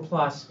NH4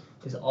 plus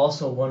is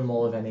also 1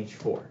 mole of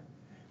NH4.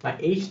 My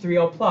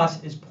H3O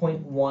plus is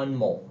 0.1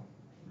 mole.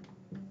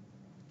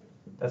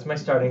 That's my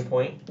starting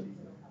point.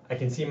 I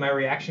can see my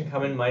reaction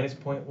coming, minus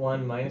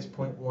 0.1, minus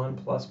 0.1,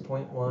 plus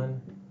 0.1.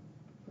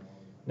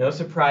 No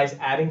surprise,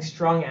 adding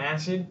strong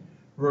acid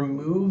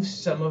removes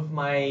some of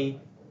my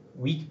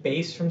weak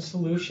base from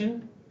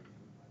solution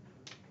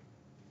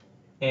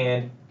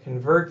and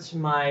converts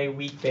my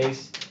weak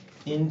base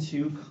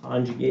into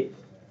conjugate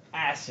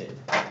acid.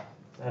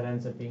 That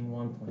ends up being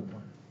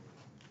 1.1.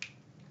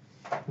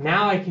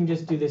 Now I can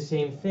just do the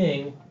same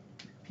thing.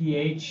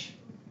 pH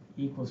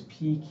equals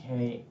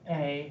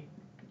pKa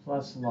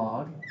plus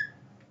log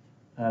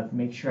of,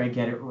 make sure I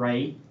get it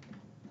right,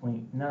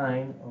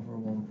 0.9 over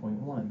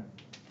 1.1.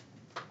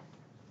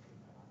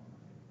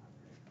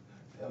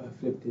 I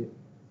flipped it.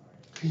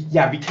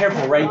 Yeah, be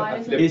careful, right? Why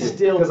is It's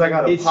still, Because I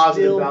got a it's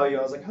positive still, value.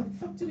 I was like, how the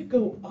fuck did it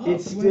go up?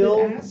 It's when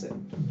still did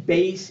acid?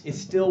 base, it's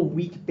still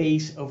weak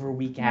base over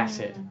weak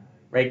acid,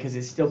 right? Because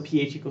it's still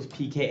pH equals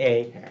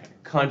pKa,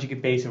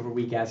 conjugate base over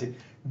weak acid.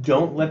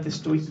 Don't let the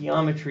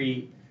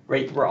stoichiometry,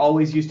 right? We're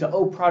always used to,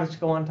 oh, products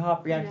go on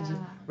top, reactants,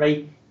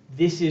 right?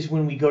 This is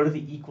when we go to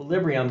the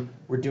equilibrium,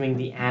 we're doing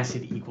the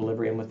acid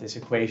equilibrium with this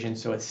equation,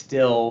 so it's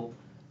still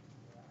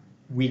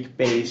weak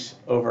base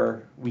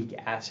over weak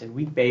acid,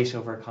 weak base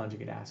over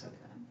conjugate acid.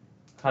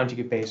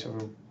 Conjugate base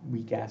over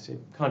weak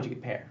acid,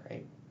 conjugate pair,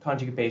 right?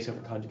 Conjugate base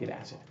over conjugate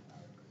acid.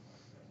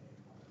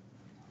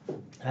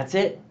 That's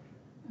it,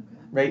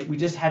 right? We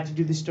just had to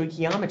do the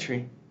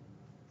stoichiometry.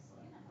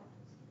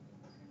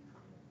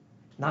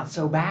 Not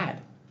so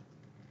bad.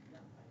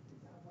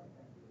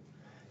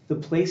 The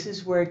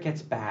places where it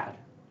gets bad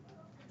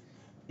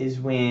is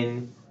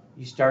when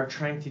you start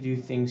trying to do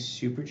things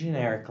super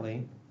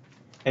generically.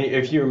 And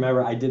if you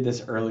remember, I did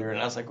this earlier, and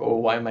I was like, oh,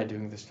 why am I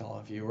doing this to all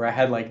of you? Where I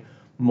had like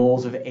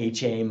moles of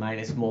HA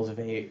minus moles of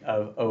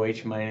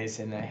OH minus,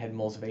 and I had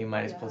moles of A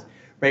minus plus.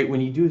 Right,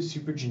 when you do it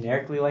super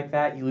generically like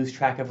that, you lose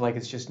track of like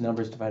it's just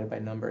numbers divided by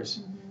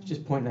numbers. It's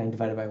just 0.9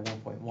 divided by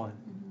 1.1.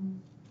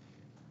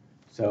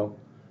 So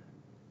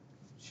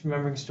just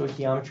remembering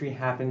stoichiometry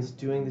happens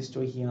doing the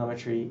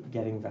stoichiometry,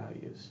 getting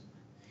values.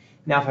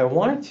 Now if I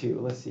wanted to,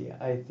 let's see,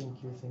 I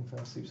think your thing fell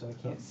asleep so I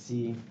can't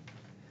see.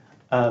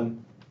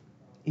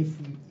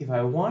 If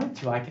I wanted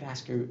to, I could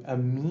ask a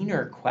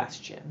meaner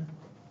question.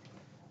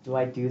 Do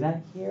I do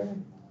that here?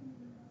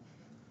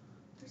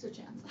 There's a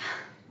chance.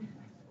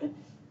 And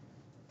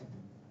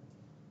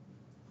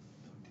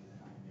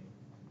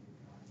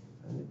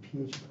the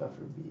pH of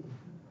buffer B.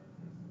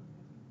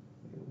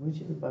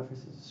 Which of the buffers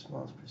is the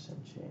smallest percent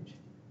change?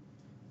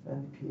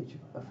 And the pH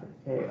of buffer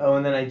A. Oh,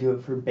 and then I do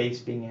it for base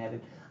being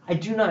added. I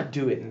do not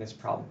do it in this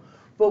problem.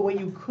 But what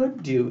you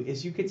could do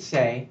is you could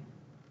say,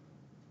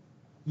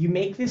 you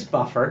make this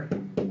buffer,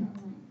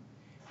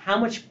 how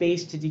much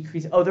base to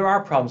decrease? Oh, there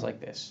are problems like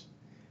this.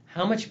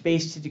 How much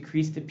base to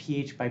decrease the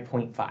pH by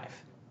 0.5?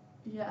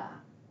 Yeah.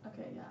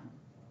 Okay, yeah.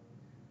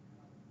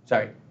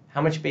 Sorry,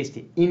 how much base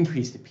to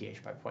increase the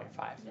pH by 0.5?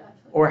 Yeah, I feel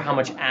Or like how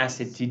much that one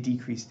acid is- to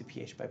decrease the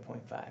pH by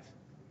 0.5?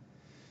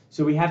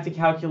 So we have to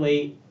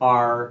calculate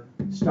our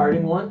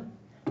starting one,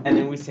 and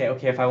then we say,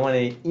 okay, if I want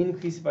to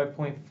increase it by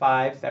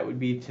 0.5, that would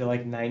be to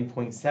like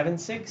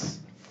 9.76,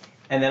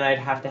 and then I'd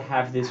have to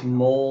have this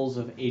moles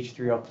of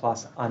H3O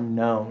plus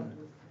unknown.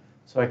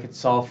 So I could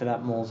solve for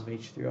that moles of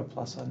H3O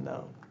plus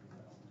unknown.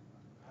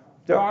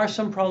 There are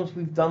some problems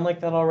we've done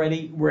like that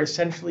already. We're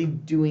essentially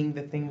doing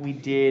the thing we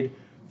did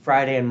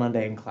Friday and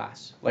Monday in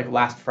class, like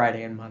last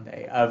Friday and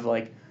Monday, of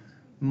like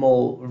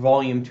mole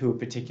volume to a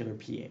particular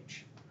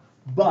pH.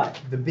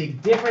 But the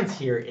big difference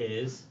here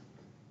is,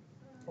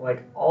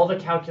 like all the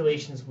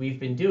calculations we've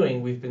been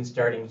doing, we've been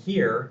starting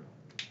here.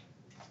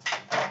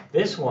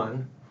 This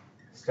one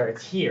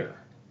starts here.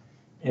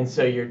 And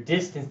so your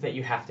distance that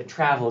you have to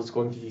travel is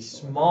going to be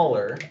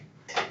smaller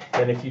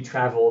than if you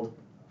traveled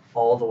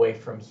all the way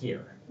from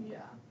here. Yeah.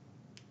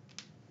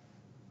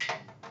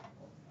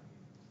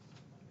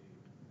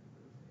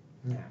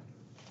 Now,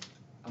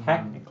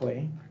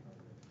 technically,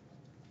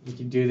 you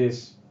could do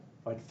this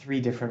like 3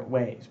 different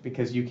ways,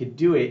 because you could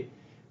do it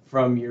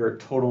from your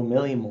total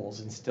millimoles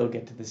and still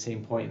get to the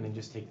same point and then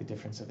just take the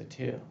difference of the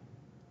two.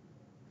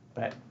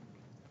 But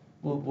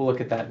we'll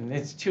look at that, and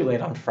it's too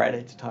late on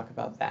Friday to talk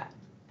about that.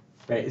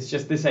 Right? It's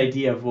just this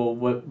idea of, well,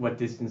 what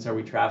distance are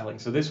we traveling?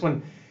 So this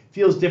one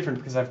feels different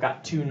because I've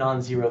got 2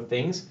 non-zero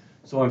things,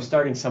 so I'm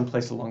starting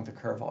someplace along the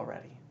curve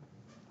already.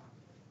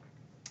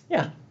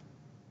 Yeah?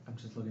 I'm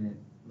just looking at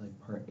like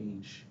part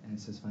H, and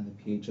it says find the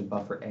pH of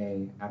buffer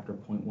A after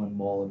 0.1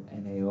 mole of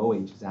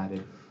NaOH is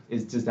added.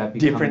 Does that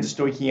become Different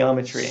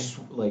stoichiometry.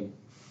 Like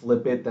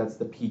flip it, that's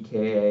the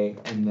pKa,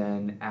 and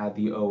then add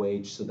the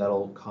OH, so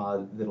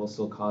that'll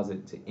still cause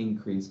it to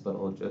increase, but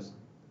it'll just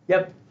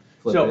Yep.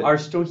 flip So it. our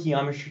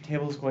stoichiometry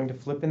table is going to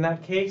flip in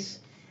that case,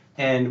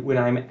 and when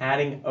I'm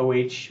adding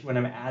OH, when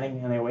I'm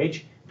adding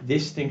NaOH,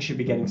 this thing should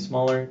be getting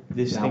smaller,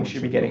 this That thing one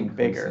should be getting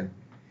bigger.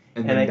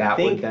 And then that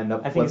would end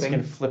up I think it's flipping.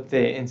 going to flip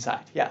the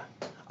inside, yeah.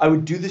 I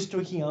would do the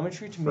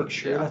stoichiometry to make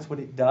sure that's what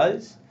it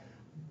does,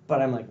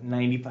 but I'm like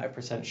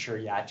 95% sure,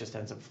 yeah, it just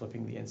ends up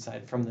flipping the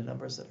inside from the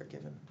numbers that are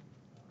given.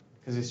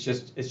 Because it's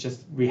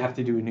just, we have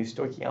to do a new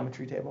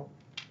stoichiometry table.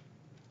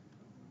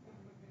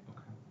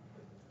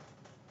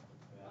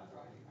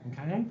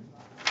 Okay?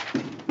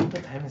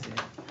 What time is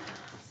it?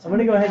 I'm going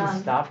to go ahead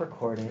and stop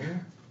recording.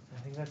 I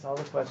think that's all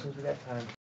the questions we got time for.